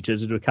not? She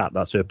turns into a cat.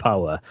 That's her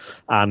power.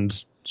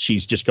 And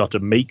she's just got to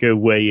make her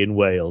way in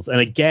Wales.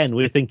 And again,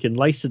 we're thinking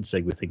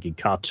licensing. We're thinking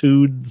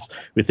cartoons.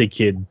 We're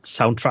thinking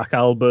soundtrack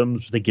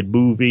albums. We're thinking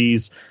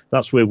movies.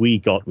 That's where we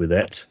got with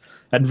it.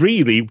 And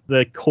really,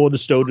 the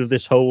cornerstone of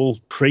this whole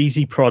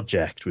crazy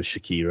project was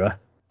Shakira.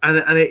 And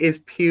it is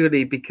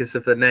purely because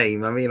of the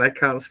name. I mean, I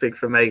can't speak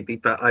for Maybe,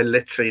 but I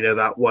literally know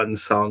that one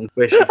song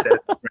where she says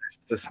the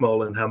breasts are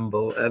small and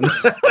humble. And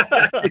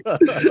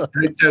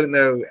I don't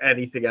know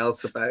anything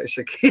else about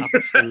Shakira.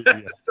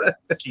 Absolutely, yes.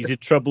 She's in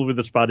trouble with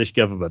the Spanish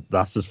government.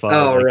 That's as far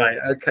as right.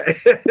 Okay.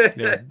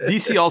 Yeah.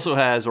 DC also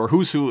has, or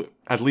Who's Who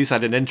at least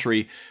had an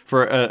entry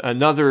for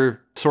another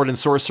sword and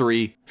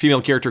sorcery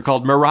female character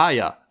called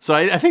Mariah. So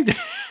I think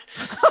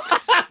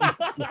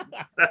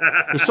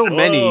there's so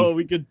many. Oh,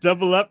 we could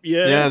double up,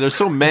 yeah. Yeah, there's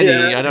so many.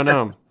 Yeah. I don't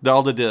know.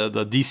 All the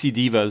DC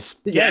divas.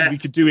 Yeah, we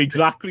could do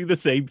exactly the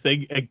same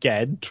thing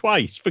again,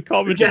 twice for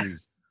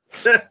comedies.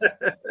 Yeah.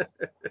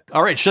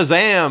 All right,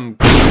 Shazam.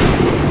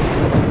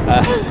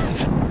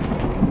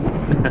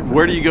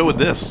 Where do you go with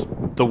this?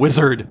 The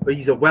wizard.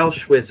 He's a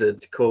Welsh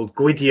wizard called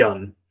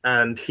Gwydion,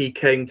 and he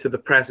came to the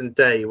present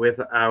day with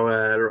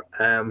our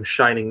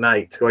Shining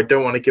Knight, who I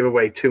don't want to give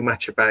away too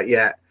much about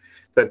yet.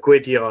 But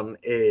Gwydion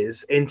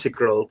is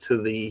integral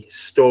to the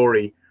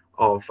story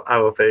of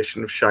our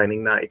version of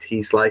Shining Knight.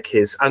 He's like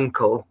his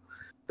uncle,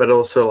 but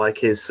also like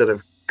his sort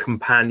of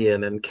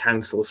companion and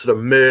counsel, sort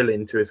of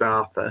Merlin to his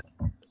Arthur.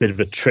 Bit of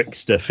a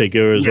trickster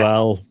figure as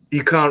well.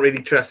 You can't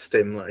really trust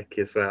him,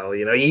 as well.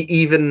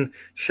 Even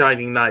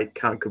Shining Knight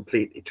can't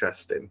completely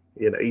trust him.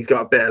 He's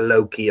got a bit of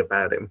Loki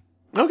about him.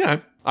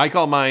 Okay. I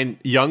call mine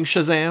Young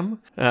Shazam.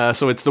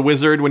 So it's the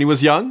wizard when he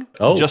was young,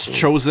 just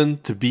chosen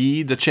to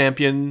be the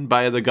champion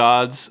by the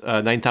gods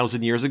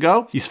 9,000 years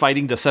ago. He's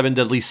fighting the 7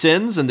 deadly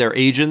sins and their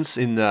agents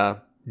in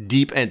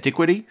deep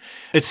antiquity.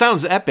 It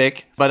sounds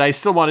epic, but I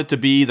still want it to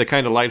be the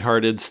kind of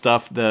lighthearted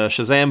stuff the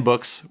Shazam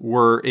books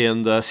were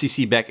in the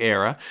CC Beck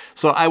era.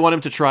 So I want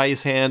him to try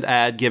his hand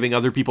at giving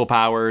other people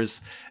powers,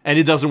 and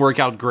it doesn't work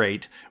out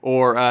great.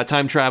 Or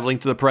time traveling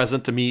to the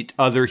present to meet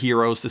other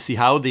heroes to see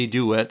how they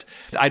do it.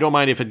 I don't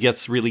mind if it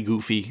gets really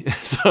goofy.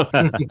 So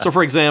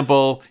for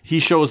example, he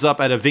shows up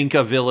at a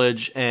Vinca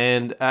village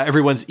and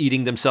everyone's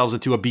eating themselves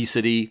into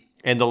obesity,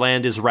 and the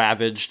land is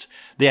ravaged.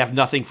 They have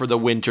nothing for the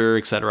winter,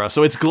 etc.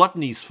 So it's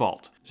gluttony's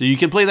fault. So you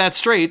can play that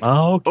straight.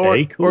 Oh,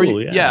 okay,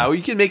 cool. Yeah. Or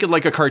you can make it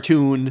like a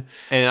cartoon,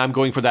 and I'm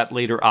going for that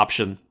later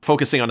option,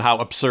 focusing on how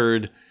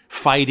absurd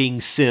fighting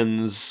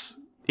sins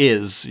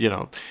is,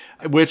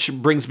 which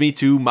brings me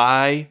to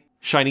my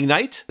Shining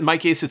Knight. In my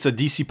case, it's a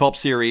DC Pulp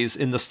series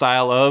in the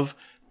style of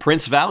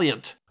Prince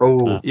Valiant.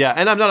 Oh, Yeah,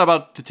 and I'm not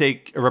about to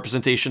take a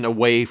representation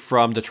away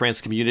from the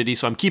trans community,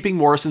 so I'm keeping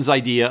Morrison's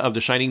idea of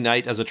the Shining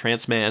Knight as a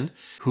trans man,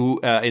 who,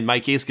 in my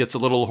case, gets a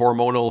little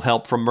hormonal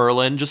help from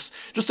Merlin, just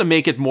to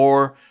make it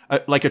more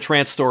like a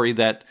trans story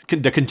that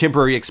the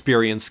contemporary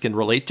experience can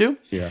relate to.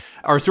 Yeah.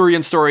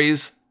 Arthurian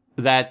stories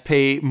that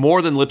pay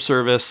more than lip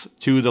service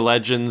to the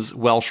legend's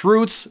Welsh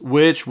roots,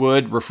 which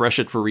would refresh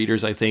it for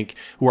readers, I think,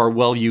 who are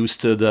well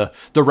used to the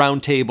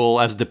round table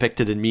as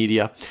depicted in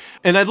media.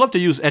 And I'd love to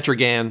use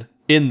Etrigan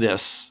in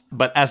this,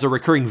 but as a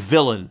recurring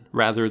villain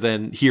rather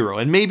than hero.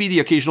 And maybe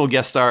the occasional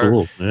guest star,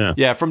 Cool,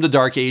 yeah. from the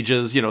Dark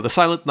Ages, the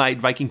Silent Knight,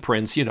 Viking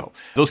Prince,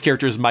 those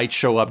characters might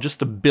show up just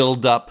to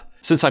build up,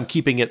 since I'm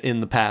keeping it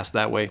in the past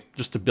that way,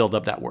 just to build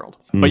up that world.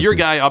 But your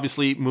guy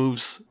obviously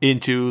moves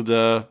into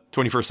the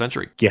 21st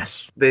century.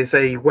 Yes. there's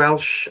a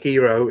Welsh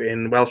hero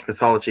in Welsh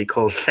mythology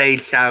called Lleu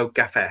Llaw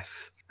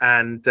Gyffes.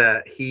 And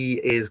he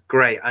is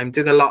great. I'm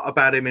doing a lot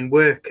about him in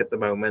work at the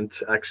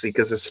moment, actually,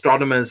 because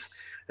astronomers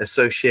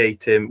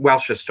associate him,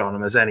 Welsh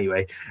astronomers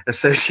anyway,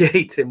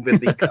 associate him with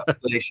the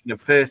constellation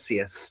of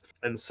Perseus.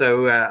 And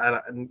so,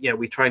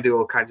 we try and do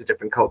all kinds of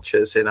different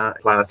cultures in our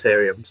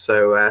planetarium.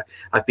 So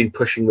I've been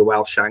pushing the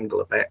Welsh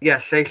angle a bit. Yeah,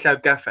 Lleu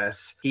Llaw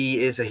Gyffes,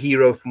 he is a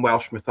hero from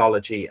Welsh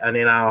mythology. And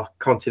in our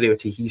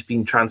continuity, he's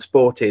been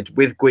transported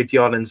with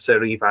Gwydion and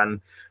Sir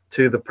Ivan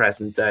to the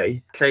present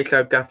day. Lleu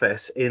Llaw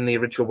Gyffes, in the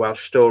original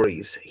Welsh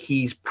stories,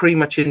 he's pretty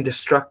much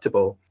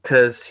indestructible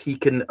because he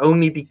can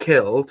only be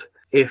killed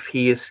if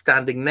he is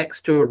standing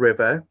next to a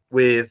river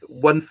with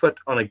one foot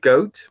on a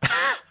goat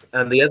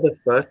and the other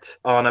foot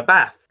on a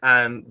bath.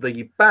 And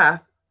the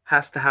bath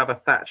has to have a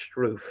thatched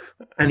roof.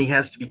 And he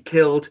has to be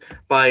killed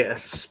by a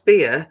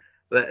spear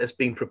that has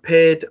been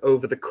prepared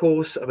over the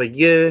course of a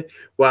year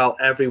while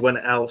everyone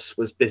else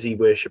was busy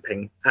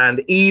worshipping.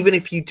 And even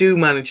if you do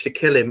manage to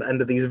kill him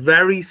under these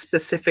very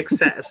specific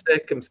set of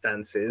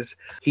circumstances,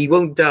 he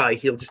won't die.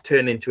 He'll just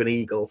turn into an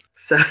eagle.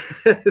 So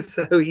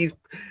he's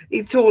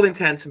to all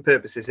intents and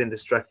purposes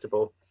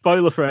indestructible.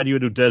 Spoiler for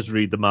anyone who does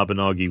read the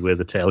Mabinogi where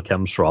the tale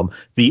comes from,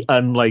 the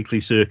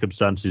unlikely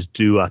circumstances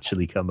do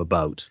actually come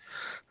about.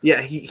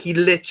 Yeah, he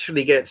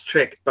literally gets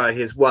tricked by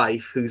his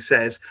wife, who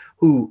says,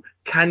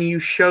 can you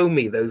show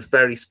me those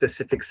very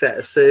specific set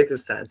of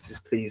circumstances,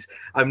 please?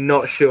 I'm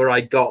not sure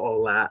I got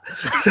all that.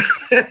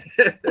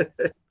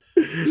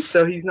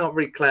 So he's not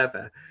very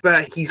clever.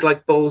 But he's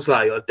like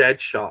Bullseye or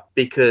Deadshot,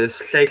 because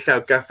Lleu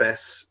Llaw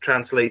Gyffes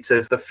translates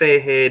as the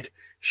fair-haired,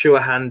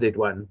 sure-handed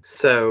one.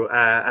 So,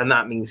 and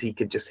that means he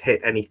could just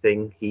hit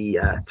anything he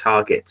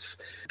targets.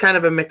 Kind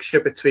of a mixture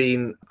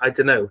between,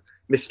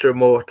 Mr.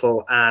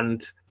 Immortal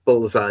and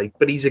Bullseye,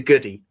 but he's a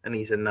goodie and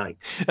he's a knight.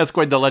 That's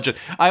quite the legend.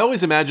 I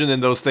always imagine in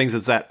those things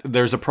it's that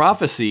there's a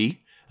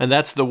prophecy, and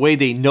that's the way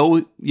they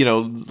know,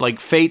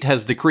 like fate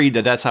has decreed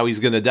that that's how he's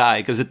going to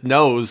die, because it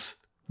knows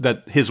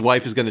that his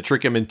wife is going to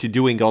trick him into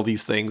doing all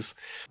these things,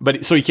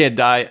 but so he can't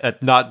die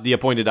at not the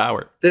appointed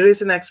hour. There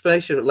is an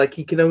explanation, like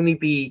he can only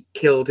be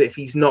killed if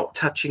he's not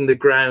touching the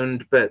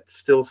ground, but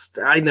still,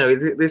 I know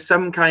there's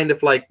some kind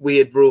of like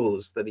weird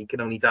rules that he can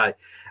only die.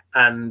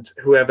 And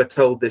whoever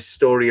told this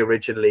story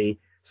originally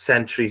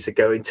centuries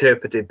ago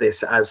interpreted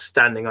this as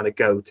standing on a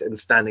goat and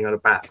standing on a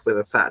bath with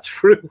a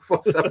thatched roof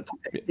or something.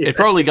 It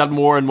probably got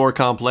more and more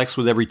complex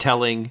with every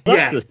telling.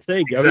 That's the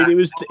thing. Exactly. I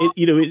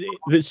mean,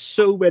 there's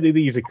so many of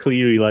these are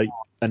clearly like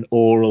an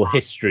oral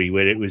history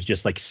where it was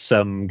just like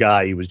some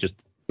guy was just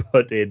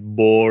putting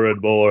more and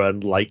more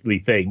unlikely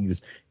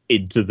things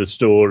into the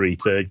story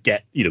to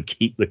get,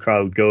 keep the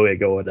crowd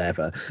going or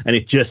whatever. And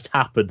it just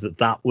happened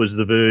that was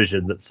the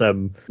version that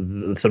some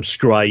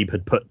scribe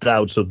had put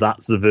down. So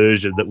that's the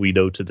version that we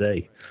know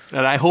today.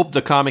 And I hope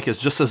the comic is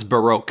just as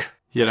baroque,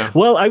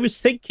 Well, I was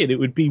thinking it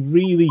would be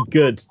really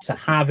good to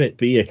have it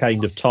be a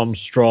kind of Tom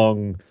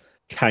Strong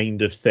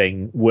kind of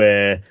thing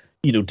where,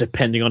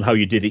 depending on how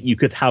you did it, you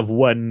could have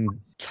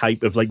one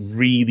type of like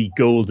really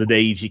golden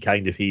agey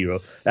kind of hero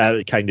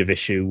kind of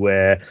issue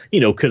where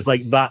because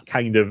like that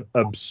kind of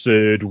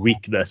absurd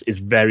weakness is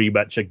very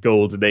much a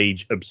golden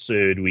age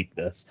absurd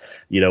weakness,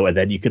 and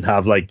then you could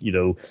have like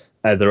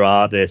other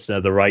artists,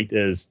 other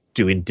writers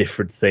doing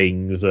different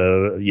things,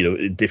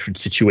 in different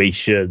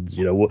situations.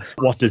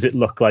 What does it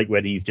look like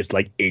when he's just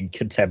like in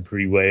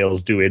contemporary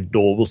Wales doing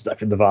normal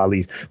stuff in the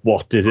valleys?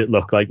 What does it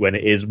look like when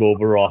it is more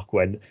Baroque,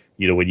 when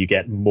you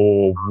get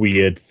more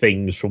weird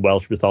things from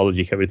Welsh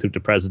mythology coming through to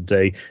present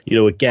day?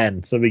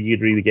 Again, something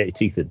you'd really get your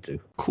teeth into.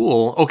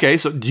 Cool. Okay,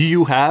 so do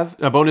you have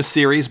a bonus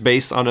series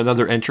based on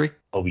another entry?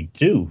 Oh, we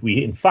do.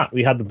 In fact,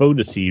 we had the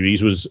bonus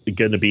series was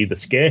going to be The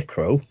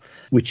Scarecrow,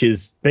 which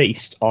is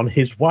based on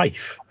his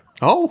wife.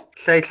 Oh.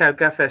 Lleu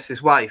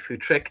Gyffes' wife, who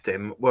tricked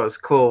him, was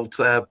called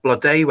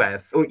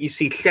Blodeuwedd. You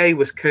see, Lleu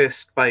was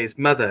cursed by his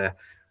mother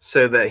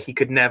so that he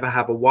could never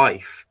have a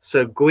wife.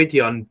 So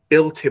Gwydion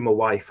built him a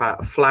wife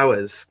out of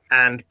flowers.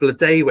 And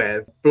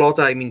Blodeuwedd,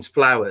 Blodau means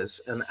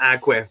flowers, and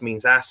Agwedd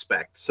means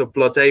aspect. So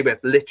Blodeuwedd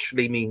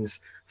literally means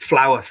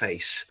flower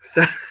face.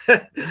 So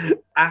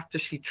after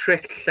she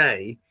tricked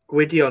Lleu,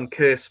 Gwydion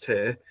cursed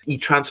her. He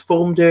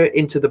transformed her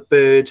into the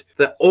bird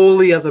that all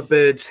the other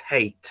birds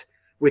hate,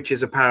 which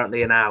is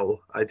apparently an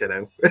owl. I don't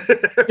know.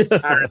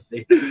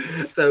 Apparently.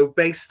 So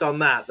based on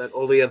that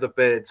all the other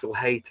birds will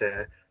hate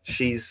her,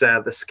 she's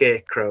the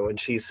Scarecrow, and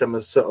she's some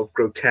sort of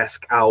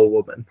grotesque owl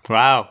woman.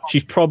 Wow.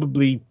 She's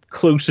probably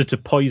closer to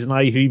Poison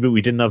Ivy, but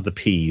we didn't have the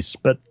peas.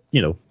 But,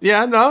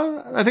 Yeah,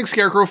 no, I think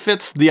Scarecrow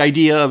fits the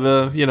idea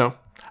of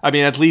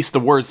at least the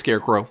word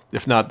Scarecrow,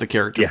 if not the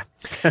character.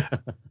 Yeah.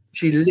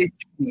 She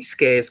literally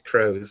scares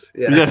crows.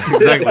 Yeah. Yes,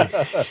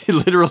 exactly. She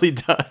literally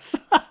does.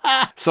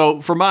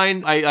 So for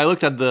mine, I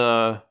looked at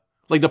the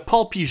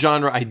pulpy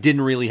genre I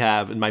didn't really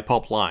have in my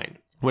pulp line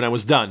when I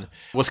was done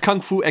was Kung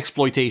Fu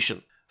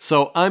exploitation.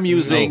 So I'm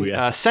using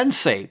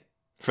Sensei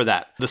for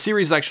that. The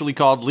series is actually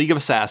called League of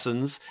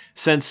Assassins.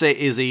 Sensei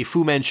is a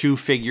Fu Manchu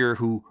figure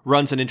who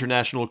runs an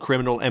international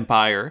criminal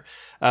empire,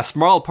 a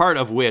small part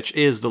of which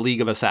is the League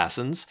of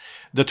Assassins.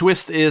 The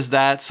twist is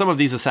that some of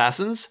these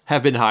assassins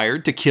have been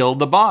hired to kill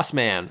the boss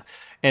man,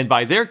 and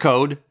by their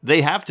code,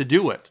 they have to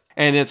do it.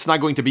 And it's not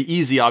going to be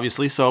easy,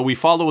 obviously, so we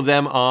follow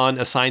them on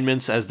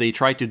assignments as they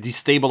try to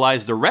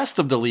destabilize the rest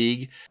of the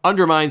league,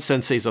 undermine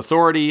Sensei's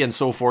authority, and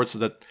so forth, so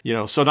that,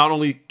 so not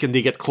only can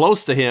they get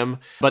close to him,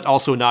 but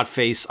also not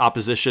face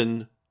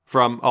opposition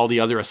from all the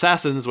other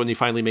assassins when they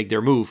finally make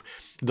their move.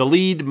 The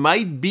lead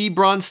might be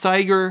Bronze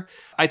Tiger.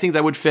 I think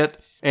that would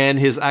fit. And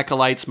his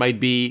acolytes might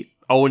be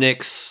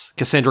Onyx,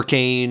 Cassandra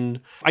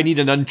Cain. I need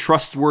an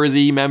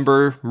untrustworthy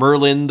member,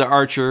 Merlin the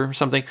Archer, or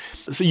something.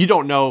 So you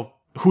don't know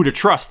who to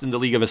trust in the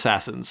League of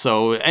Assassins.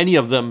 So any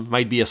of them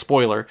might be a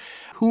spoiler.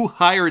 Who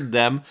hired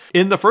them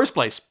in the first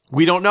place?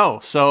 We don't know.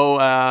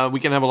 So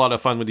we can have a lot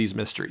of fun with these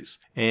mysteries.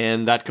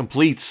 And that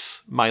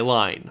completes my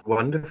line.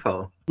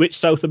 Wonderful. Which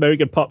South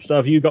American pop star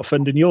have you got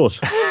funding yours?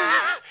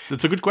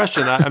 That's a good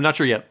question. I'm not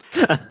sure yet.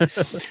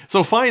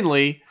 So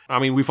finally,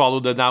 we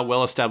follow the now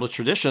well-established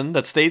tradition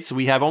that states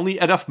we have only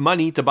enough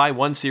money to buy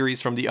one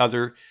series from the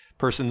other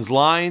person's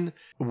line.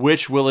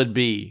 Which will it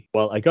be?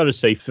 Well, I got to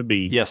say, for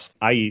me, yes,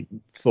 I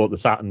thought the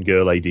Saturn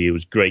Girl idea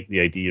was great. The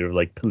idea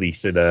of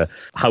police in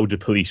how do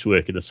police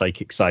work in a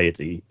psychic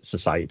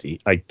society.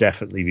 I'd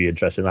definitely be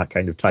interested in that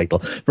kind of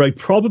title. But I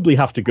probably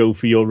have to go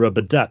for your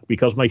Rubber Duck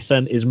because my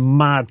son is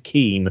mad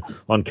keen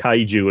on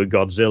kaiju and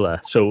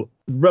Godzilla. So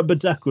Rubber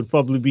Duck would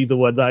probably be the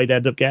one that I'd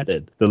end up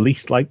getting. The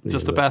least likely.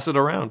 Just to pass it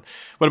around.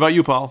 What about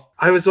you, Paul?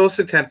 I was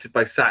also tempted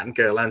by Saturn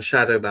Girl and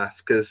Shadow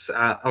Lass because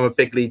I'm a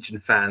big Legion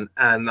fan,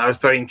 and I was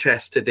very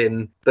interested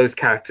in those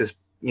characters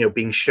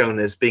being shown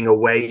as being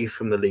away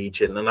from the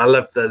Legion, and I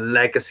love the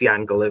legacy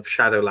angle of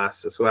Shadow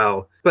Lass as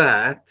well.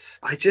 But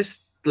I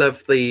just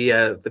love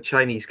the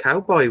Chinese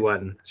cowboy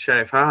one,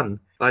 Sheriff Han.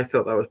 I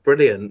thought that was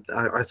brilliant.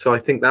 So I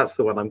think that's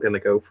the one I'm going to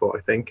go for,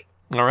 I think.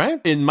 All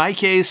right. In my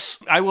case,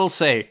 I will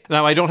say,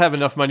 now I don't have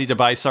enough money to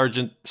buy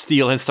Sergeant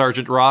Steel and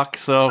Sergeant Rock,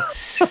 so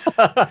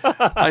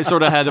I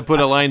sort of had to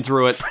put a line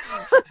through it.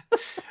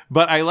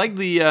 But I like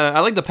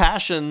the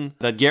passion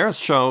that Gareth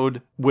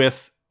showed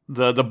with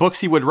the books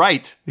he would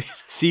write,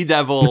 Sea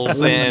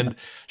Devils and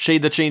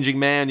Shade the Changing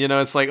Man.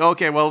 It's like,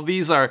 okay, well,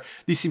 these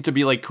seem to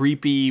be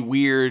creepy,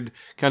 weird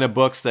kind of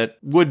books that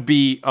would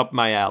be up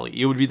my alley.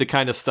 It would be the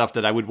kind of stuff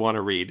that I would want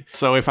to read.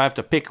 So if I have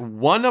to pick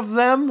one of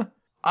them,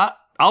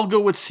 I'll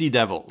go with Sea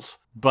Devils.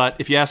 But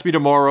if you ask me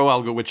tomorrow,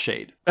 I'll go with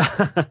Shade.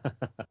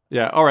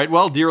 Yeah. All right.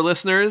 Well, dear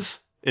listeners,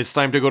 it's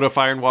time to go to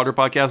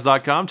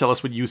fireandwaterpodcast.com. Tell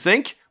us what you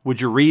think.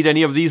 Would you read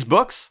any of these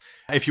books?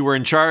 If you were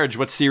in charge,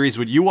 what series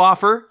would you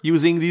offer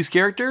using these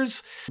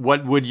characters?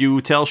 What would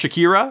you tell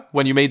Shakira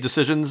when you made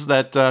decisions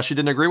that she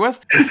didn't agree with?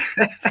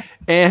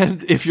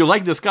 And if you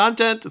like this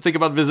content, think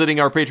about visiting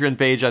our Patreon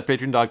page at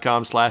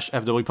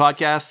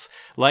patreon.com/FWPodcasts,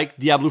 like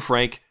Diablo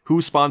Frank,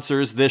 who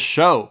sponsors this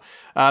show.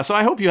 So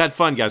I hope you had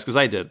fun, guys, because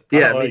I did.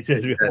 Yeah, I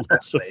did. We had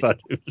lots of fun.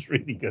 It was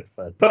really good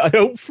fun. But I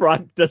hope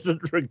Frank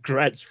doesn't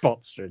regret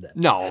sponsoring it.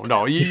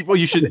 No.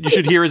 You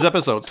should hear his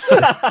episodes.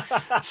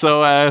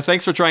 So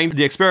thanks for trying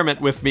the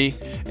experiment with me.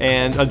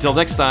 And until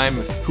next time,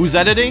 who's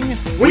editing?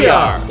 We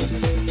are.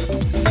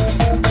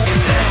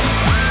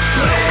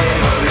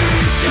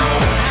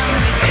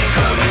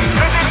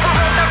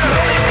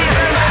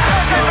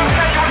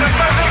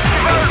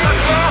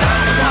 Révolution.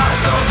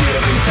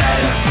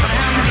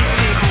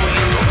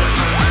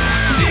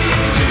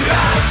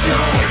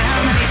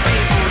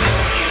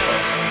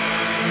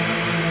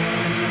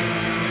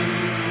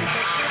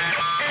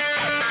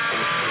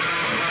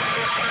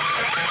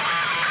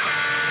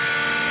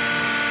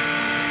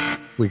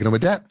 we're going to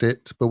adapt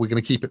it, but we're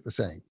going to keep it the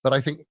same. But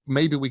I think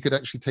maybe we could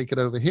actually take it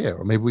over here,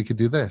 or maybe we could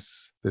do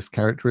this. This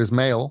character is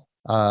male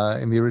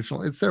in the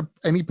original. Is there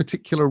any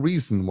particular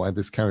reason why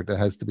this character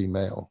has to be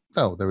male?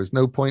 No, there is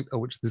no point at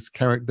which this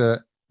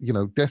character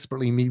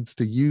desperately needs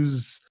to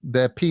use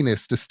their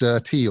penis to stir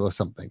tea or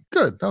something.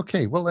 Good.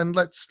 Okay. Well, then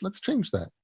let's change that.